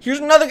guy.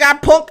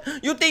 Punk.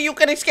 You think you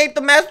can escape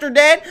the master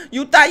dad?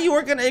 You thought you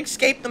were gonna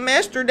escape the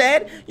master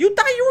dad? You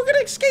thought you were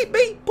gonna escape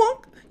me,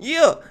 punk?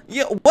 Yeah.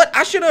 What?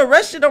 I should have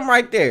arrested him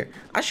right there.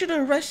 Okay.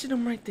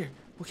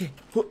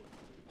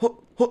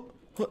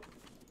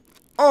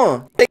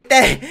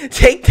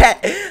 Take that.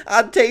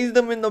 I tased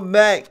him in the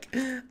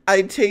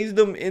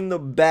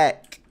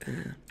back.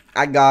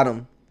 I got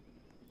him.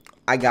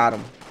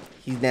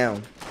 He's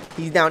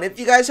down. If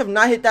you guys have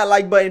not hit that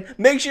like button,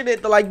 make sure to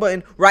hit the like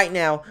button right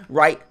now.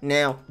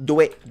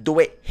 Do it.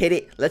 Hit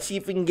it. Let's see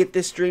if we can get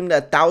this stream to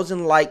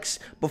 1,000 likes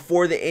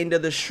before the end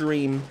of the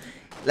stream.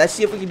 Let's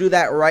see if we can do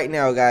that right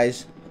now,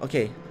 guys.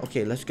 Okay,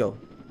 let's go.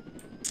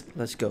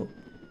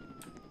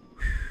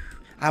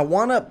 I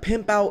want to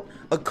pimp out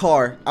a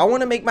car. I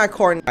want to make my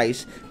car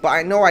nice, but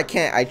I know I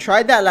can't. I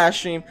tried that last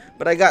stream,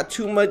 but I got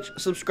too much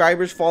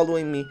subscribers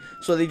following me,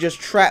 so they just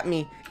trapped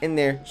me in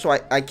there. So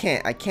I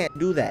can't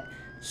do that.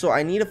 So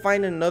I need to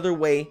find another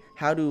way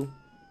how to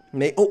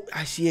make. Oh,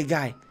 I see a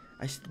guy.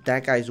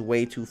 That guy's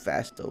way too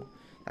fast though.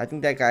 I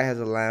think that guy has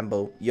a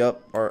Lambo.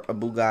 Yup, or a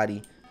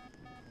Bugatti.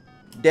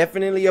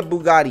 Definitely a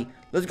Bugatti.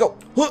 Let's go.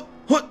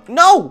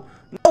 No,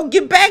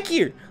 get back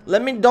here.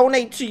 Let me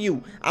donate to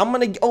you. I'm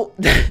gonna. Oh,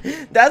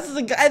 that's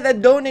the guy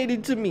that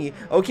donated to me.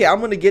 Okay,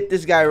 I'm gonna get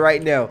this guy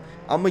right now.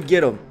 I'm gonna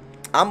get him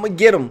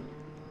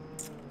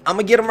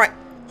right.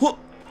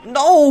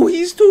 No,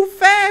 he's too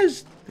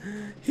fast.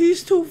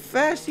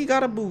 He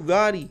got a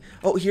Bugatti.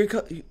 Oh,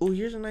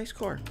 here's a nice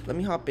car. Let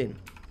me hop in.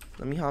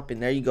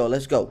 There you go.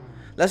 Let's go,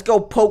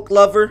 poke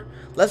lover.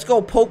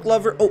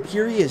 Oh,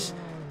 here he is.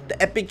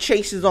 The epic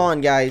chase is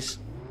on, guys.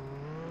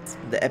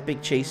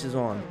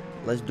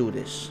 Let's do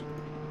this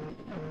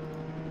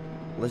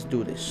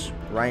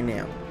right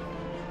now.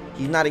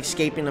 He's not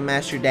escaping the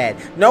master dad.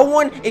 No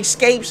one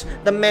escapes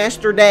the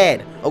master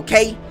dad,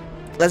 okay?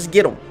 Let's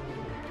get him.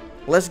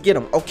 Let's get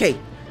him. Okay.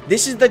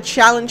 This is the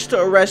challenge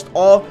to arrest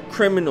all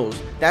criminals.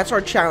 That's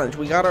our challenge.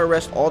 We gotta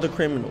arrest all the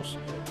criminals.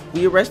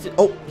 We arrested.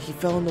 Oh, he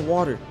fell in the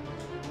water.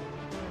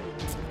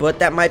 But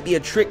that might be a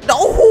trick.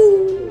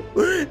 No!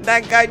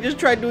 That guy just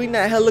tried doing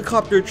that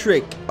helicopter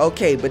trick.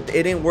 Okay, but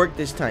it didn't work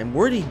this time.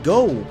 Where'd he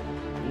go?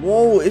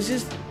 Whoa,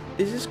 is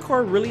this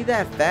car really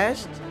that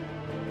fast?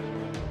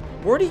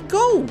 Where'd he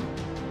go?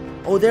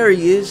 Oh, there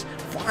he is.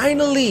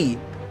 Finally.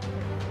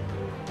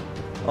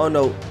 Oh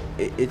no.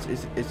 It's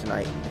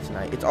night. It's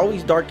night. It's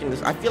always dark in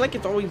this. I feel like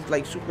it's always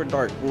like super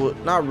dark. Well,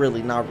 not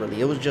really.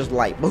 It was just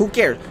light. But who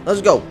cares?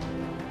 Let's go.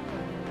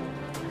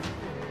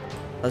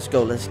 Let's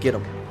go. Let's get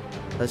him.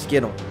 Let's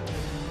get him.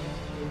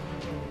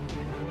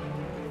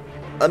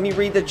 Let me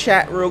read the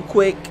chat real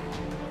quick.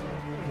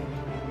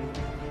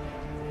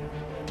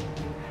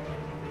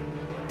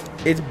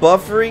 It's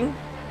buffering.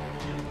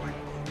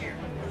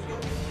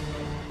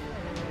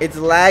 It's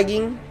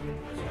lagging.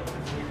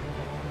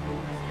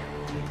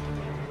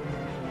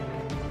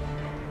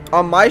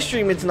 On my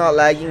stream, it's not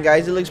lagging,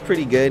 guys. It looks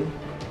pretty good.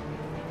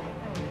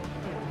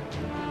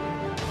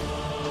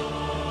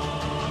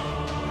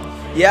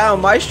 Yeah, on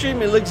my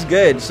stream, it looks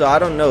good. So, I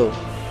don't know.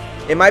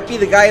 It might be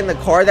the guy in the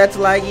car that's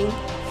lagging.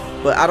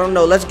 But I don't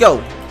know. Let's go.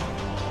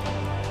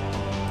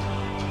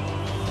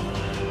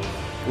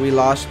 We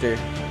lost her.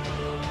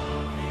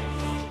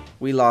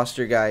 We lost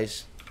her,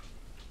 guys.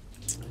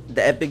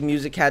 The epic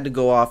music had to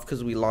go off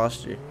because we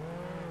lost her.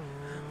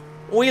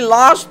 We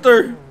lost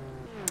her.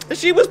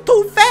 She was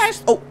too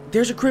fast. Oh,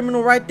 there's a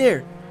criminal right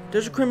there.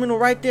 There's a criminal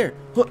right there.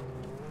 Huh,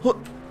 huh.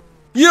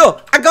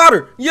 Yeah, I got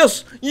her.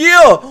 Yes,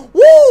 yeah.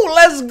 Woo,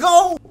 let's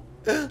go.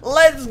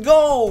 Let's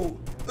go.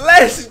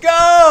 Let's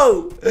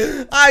go.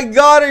 I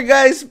got her,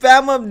 guys.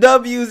 Spam up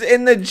W's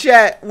in the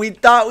chat. We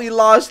thought we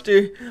lost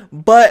her,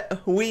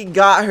 but we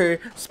got her.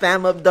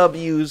 Spam up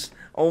W's.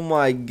 Oh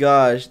my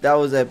gosh, that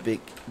was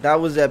epic.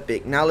 That was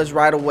epic. Now let's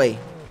ride away.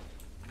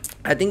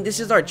 I think this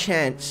is our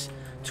chance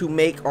to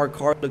make our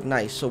car look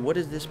nice. So what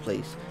is this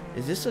place?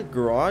 Is this a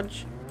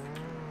garage?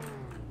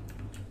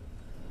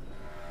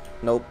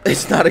 Nope,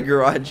 it's not a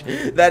garage.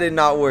 That did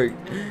not work.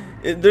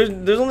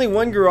 There's only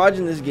one garage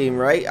in this game,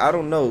 right? I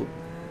don't know.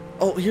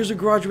 Oh, here's a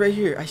garage right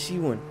here. I see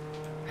one.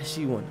 I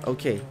see one.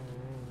 Okay.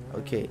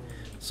 Okay.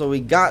 So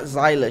we got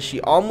Zyla. She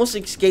almost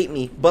escaped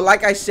me. But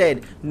like I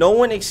said, no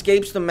one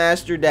escapes the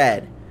Master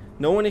Dad.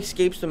 No one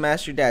escapes the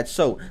Master Dad.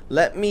 So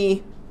let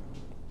me...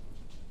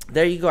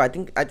 There you go. I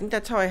think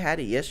that's how I had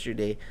it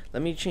yesterday.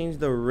 Let me change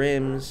the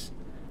rims.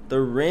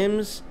 The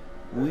rims,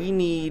 we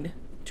need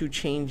to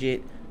change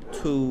it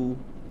to...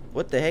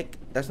 What the heck?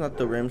 That's not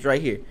the rims.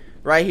 Right here.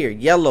 Right here.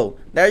 Yellow.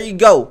 There you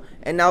go.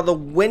 And now the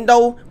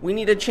window, we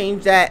need to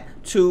change that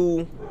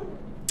to...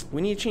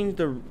 We need to change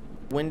the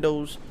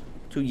windows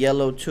to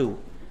yellow too.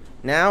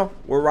 Now,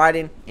 we're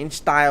riding in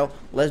style.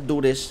 Let's do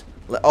this.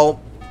 Oh.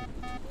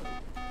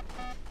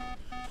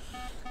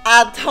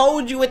 I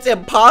told you it's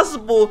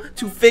impossible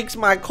to fix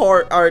my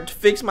car, or to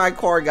fix my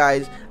car,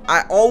 guys.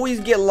 I always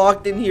get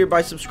locked in here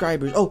by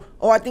subscribers. Oh,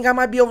 I think I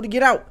might be able to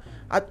get out.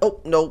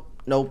 No.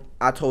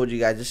 I told you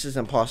guys, this is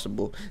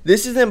impossible.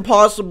 This is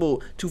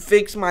impossible to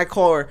fix my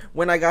car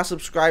when I got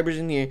subscribers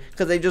in here,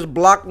 because they just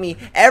block me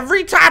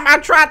every time I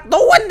try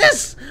doing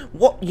this.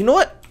 Well, you know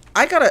what?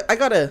 I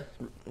got a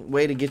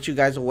way to get you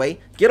guys away.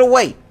 Get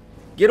away.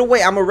 Get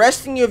away. I'm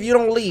arresting you if you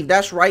don't leave.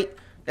 That's right.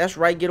 That's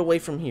right. Get away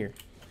from here.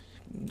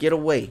 Get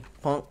away,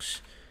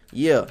 punks.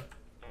 Yeah.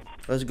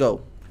 Let's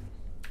go.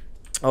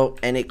 Oh,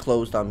 and it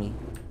closed on me.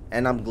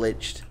 And I'm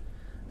glitched.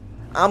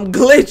 I'm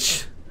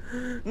glitched.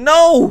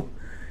 No.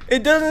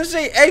 It doesn't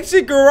say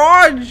exit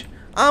garage.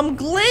 I'm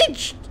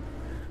glitched.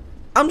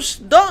 I'm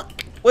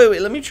stuck.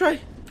 Wait. Let me try.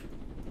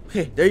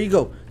 Okay, there you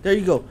go. There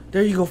you go.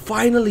 There you go.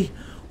 Finally.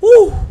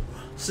 Woo.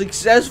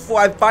 Successful.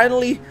 I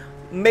finally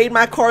made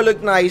my car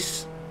look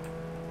nice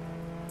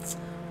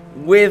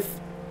with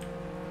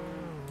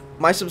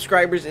my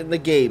subscribers in the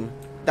game.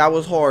 That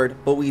was hard,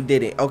 but we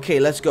did it. Okay,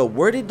 let's go.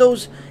 Where did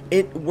those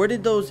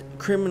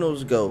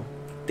criminals go?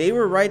 They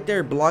were right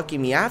there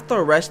blocking me. I have to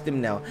arrest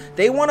them now.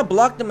 They want to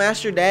block the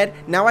Master Dad.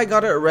 Now I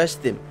gotta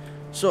arrest them.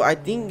 So I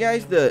think,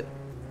 guys,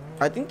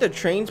 I think the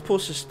train's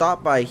supposed to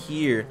stop by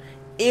here,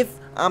 if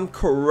I'm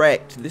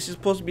correct. This is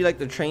supposed to be like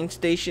the train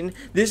station.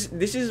 This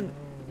is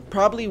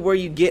probably where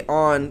you get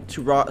on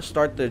to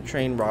start the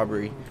train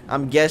robbery.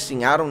 I'm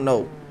guessing. I don't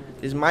know.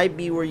 This might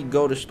be where you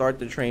go to start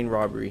the train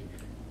robbery.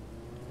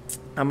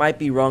 I might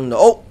be wrong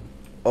though.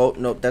 Oh,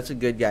 nope, that's a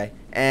good guy.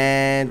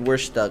 And we're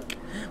stuck.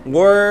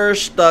 We're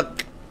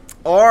stuck.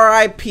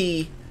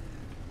 R.I.P.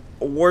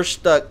 We're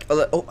stuck.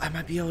 Oh, I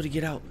might be able to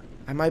get out.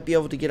 I might be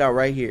able to get out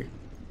right here.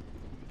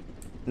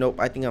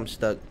 Nope, I think I'm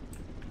stuck.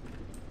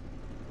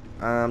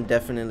 I'm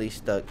definitely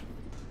stuck.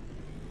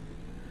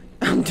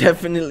 I'm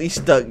definitely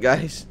stuck,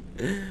 guys.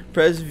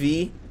 Press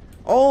V.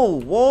 Oh,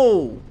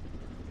 whoa.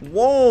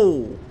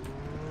 Whoa.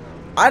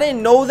 I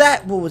didn't know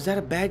that. Whoa, was that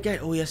a bad guy?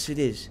 Oh, yes, it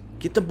is.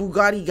 Get the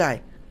Bugatti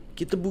guy.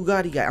 Get the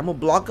Bugatti guy. I'm gonna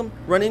block him.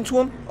 Run into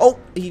him. Oh,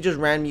 he just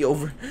ran me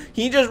over.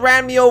 He just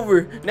ran me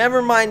over.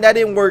 Never mind. That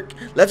didn't work.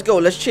 Let's go.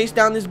 Let's chase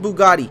down this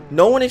Bugatti.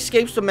 No one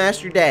escapes the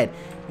Master Dad.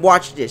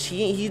 Watch this.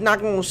 He's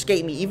not gonna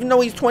escape me. Even though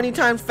he's 20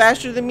 times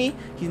faster than me,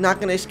 he's not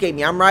gonna escape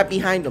me. I'm right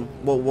behind him.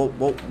 Whoa, whoa,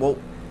 whoa, whoa.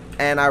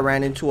 And I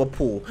ran into a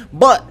pool.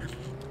 But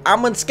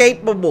I'm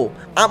unescapable.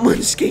 I'm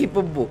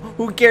unescapable.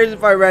 Who cares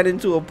if I ran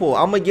into a pool?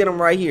 I'm gonna get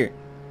him right here.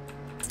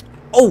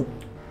 Oh,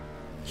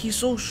 he's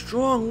so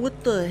strong.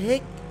 What the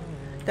heck?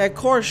 That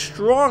car's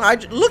strong.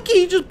 Look,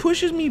 he just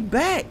pushes me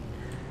back.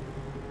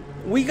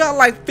 We got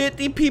like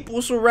 50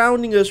 people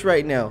surrounding us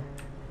right now.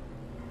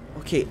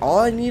 Okay,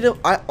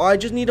 I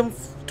just need him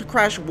to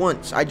crash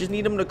once. I just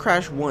need him to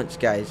crash once,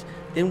 guys.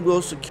 Then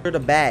we'll secure the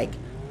bag.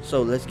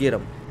 So let's get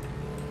him.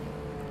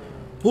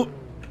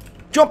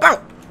 Jump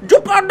out!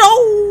 Jump out!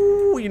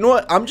 No! You know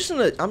what? I'm just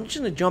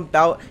gonna jump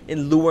out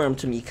and lure him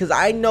to me, cause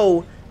I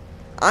know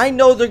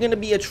they're gonna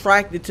be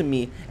attracted to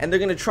me, and they're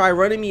gonna try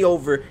running me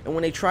over. And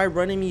when they try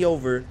running me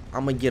over,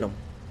 I'm gonna get them.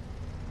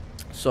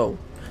 So,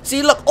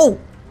 see, look. Oh,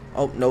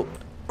 no,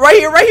 right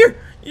here, right here.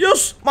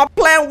 Yes, my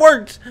plan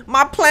worked.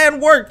 My plan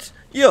worked.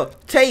 Yeah,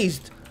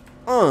 tased.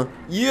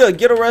 Yeah,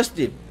 get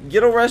arrested.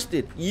 Get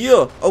arrested.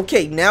 Yeah.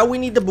 Okay, now we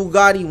need the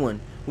Bugatti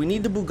one. We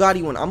need the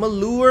Bugatti one. I'm gonna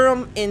lure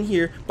them in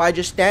here by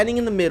just standing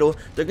in the middle.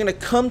 They're gonna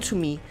come to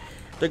me.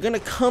 They're gonna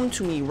come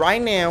to me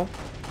right now.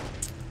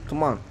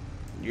 Come on.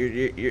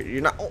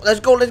 You're not. Oh, let's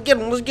go. Let's get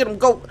him. Let's get him.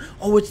 Go.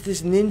 Oh, it's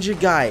this ninja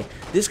guy.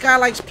 This guy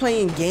likes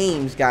playing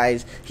games,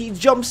 guys. He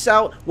jumps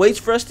out, waits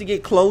for us to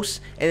get close,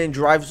 and then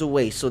drives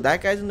away. So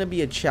that guy's gonna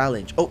be a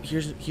challenge. Oh,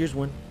 here's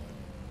one.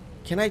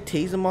 Can I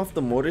tase him off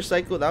the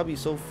motorcycle? That would be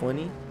so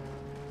funny.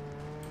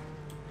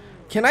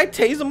 Can I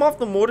tase him off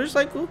the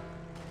motorcycle?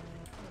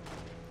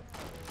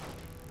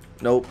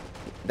 Nope,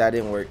 that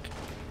didn't work.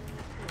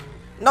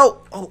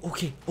 No. Oh,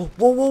 okay. Oh,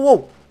 whoa, whoa,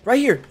 whoa. Right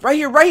here, right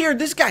here, right here.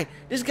 This guy.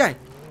 This guy.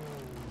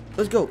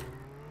 Let's go.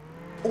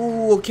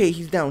 Oh, okay.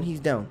 He's down. He's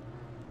down.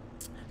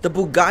 The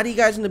Bugatti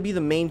guy's gonna be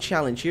the main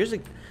challenge.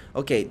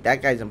 Okay,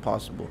 that guy's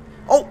impossible.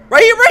 Oh,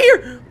 right here, right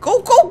here.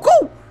 Go, go,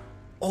 go.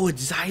 Oh,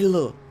 it's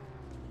Zyla.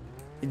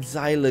 It's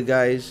Zyla,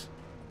 guys.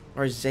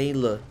 Or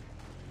Zayla.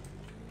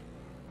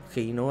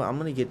 Okay, you know what? I'm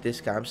gonna get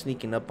this guy. I'm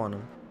sneaking up on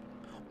him.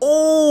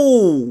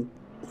 Oh,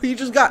 he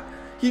just got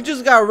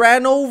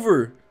ran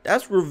over.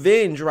 That's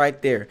revenge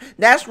right there.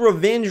 That's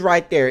revenge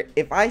right there.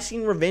 If I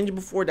seen revenge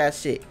before,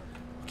 that's it.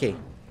 Okay.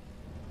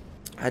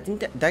 I think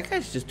that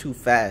guy's just too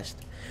fast.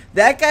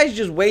 That guy's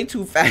just way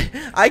too fast.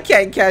 I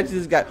can't catch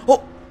this guy.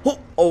 Oh, oh,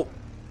 oh.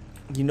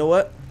 You know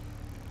what?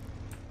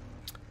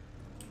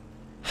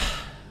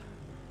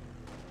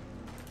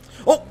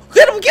 Oh,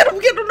 get him, get him,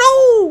 get him.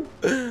 No.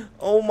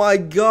 Oh my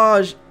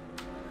gosh.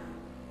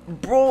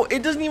 Bro,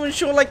 it doesn't even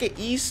show like an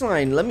E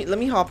sign. Let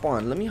me hop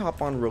on. Let me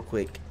hop on real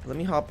quick. Let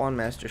me hop on,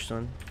 Master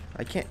Son.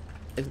 I can't.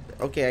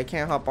 Okay, I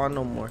can't hop on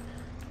no more.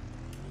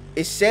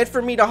 It said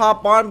for me to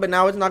hop on, but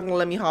now it's not gonna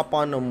let me hop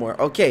on no more.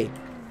 Okay.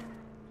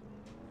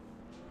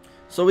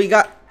 So we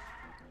got.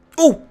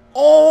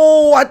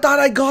 Oh! I thought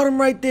I got him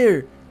right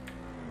there.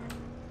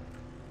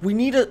 We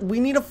need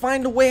to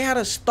find a way how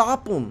to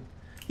stop him.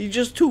 He's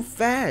just too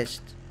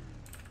fast.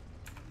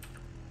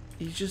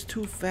 He's just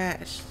too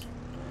fast.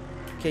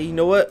 Okay, you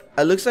know what?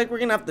 It looks like we're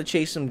gonna have to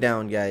chase him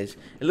down, guys.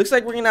 It looks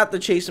like we're gonna have to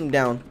chase him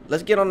down.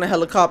 Let's get on the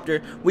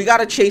helicopter. We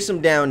gotta chase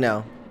him down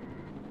now.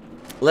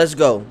 Let's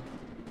go.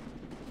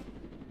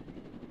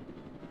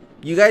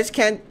 You guys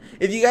can't.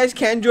 If you guys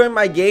can't join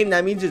my game,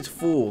 that means it's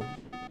full.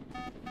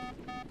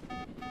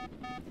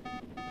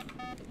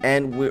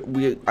 And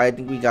I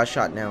think we got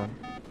shot down.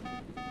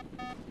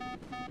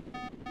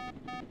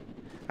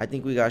 I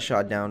think we got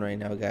shot down right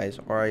now, guys.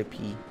 RIP.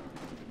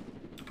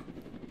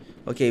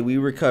 Okay, we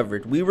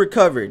recovered. We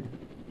recovered.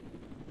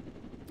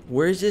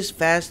 Where is this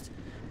fast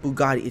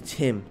Bugatti? It's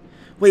him.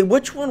 Wait,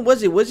 which one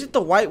was it? Was it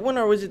the white one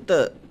or was it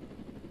the...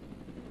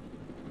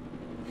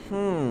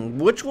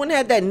 Which one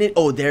had that knit?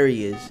 Oh, there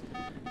he is.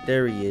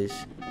 There he is.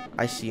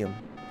 I see him.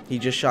 He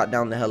just shot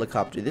down the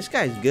helicopter. This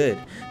guy's good.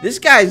 This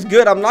guy's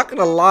good. I'm not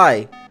gonna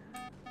lie.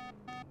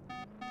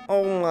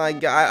 Oh my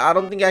god. I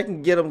don't think I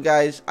can get him,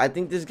 guys. I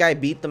think this guy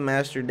beat the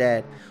Master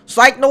Dad.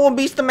 Psych, no one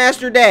beats the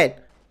Master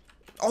Dad.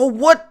 Oh,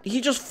 what?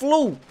 He just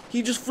flew.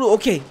 He just flew.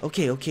 Okay,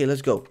 okay, okay.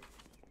 Let's go.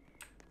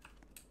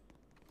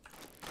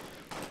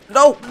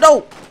 No,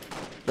 no.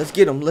 Let's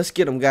get him. Let's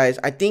get him, guys.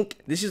 I think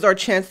this is our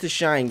chance to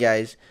shine,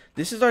 guys.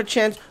 This is our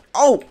chance.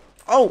 Oh,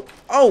 oh,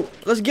 oh.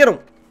 Let's get him.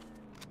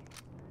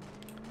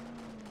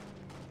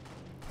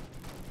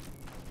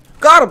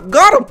 Got him.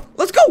 Got him.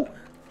 Let's go.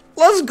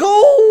 Let's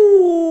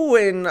go.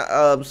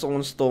 And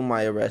someone stole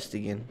my arrest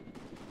again.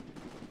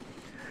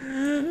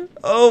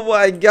 Oh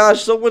my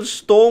gosh, someone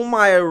stole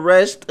my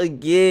arrest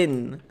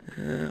again.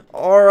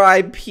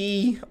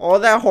 RIP. All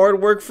that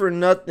hard work for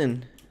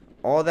nothing.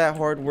 All that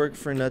hard work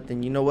for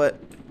nothing. You know what?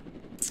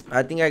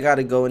 I think I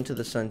gotta go into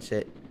the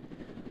sunset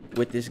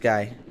with this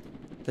guy.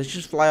 Let's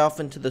just fly off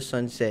into the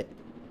sunset.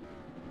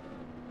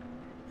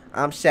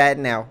 I'm sad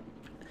now.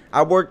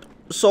 I worked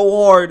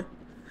so hard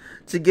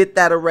to get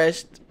that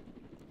arrest.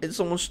 and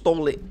someone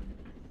stole it.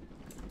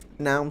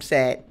 Now I'm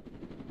sad.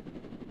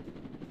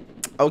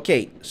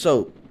 Okay,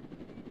 so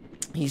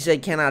he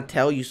said, "Can I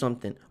tell you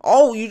something?"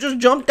 Oh, you just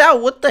jumped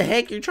out. What the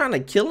heck? You're trying to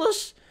kill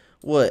us?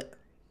 What?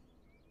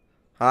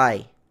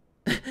 Hi.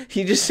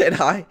 He just said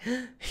hi.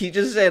 He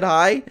just said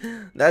hi.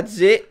 That's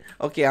it.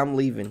 Okay, I'm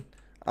leaving.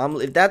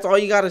 If that's all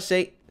you gotta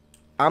say,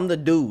 I'm the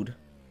dude.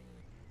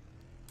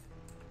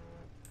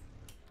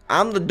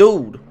 I'm the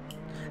dude.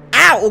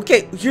 Ow.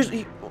 Okay.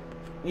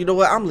 You know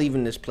what? I'm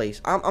leaving this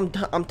place. I'm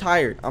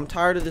tired. I'm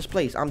tired of this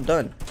place. I'm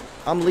done.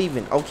 I'm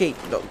leaving. Okay.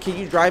 Can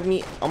you drive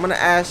me? I'm gonna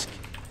ask.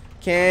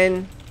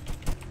 Can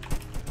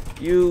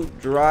you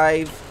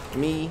drive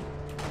me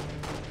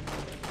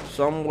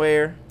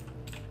somewhere?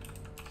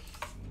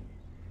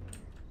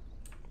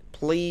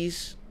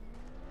 Please.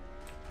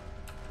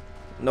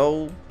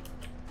 No.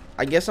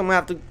 I guess I'm gonna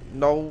have to.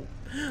 No.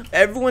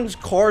 Everyone's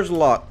car's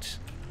locked.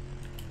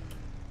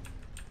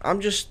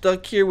 I'm just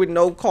stuck here with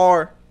no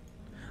car.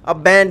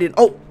 Abandoned.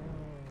 Oh.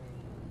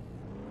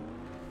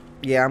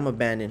 Yeah, I'm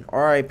abandoned.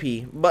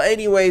 RIP. But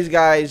anyways,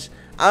 guys,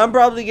 I'm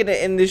probably gonna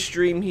end this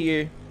stream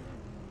here.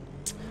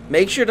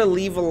 Make sure to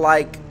leave a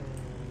like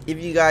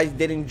if you guys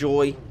did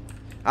enjoy.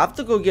 I have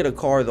to go get a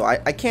car though. I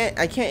can't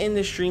end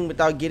this stream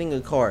without getting a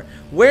car.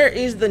 Where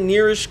is the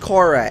nearest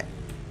car at?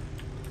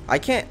 I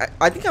can't.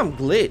 I think I'm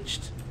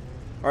glitched.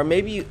 Or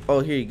maybe. Oh,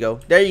 here you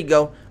go. There you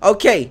go.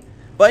 Okay.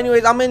 But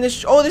anyways, I'm in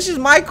this. Oh, this is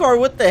my car.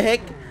 What the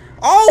heck?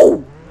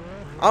 Oh!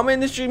 I'm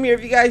in the stream here.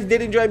 If you guys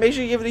did enjoy, make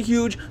sure you give it a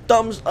huge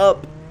thumbs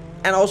up.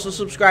 And also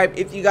subscribe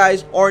if you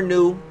guys are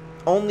new.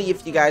 Only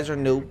if you guys are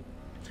new.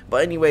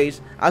 But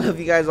anyways, I love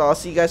you guys all. I'll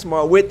see you guys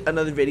tomorrow with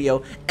another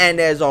video. And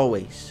as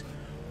always.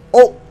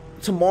 Oh!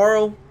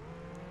 Tomorrow,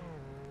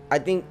 I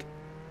think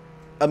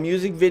a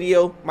music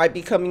video might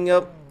be coming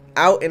out,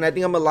 and I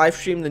think I'm gonna live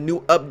stream the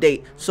new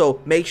update,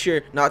 so make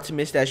sure not to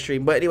miss that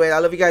stream. But anyway, I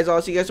love you guys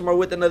all. See you guys tomorrow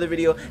with another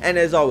video, and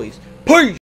as always, peace.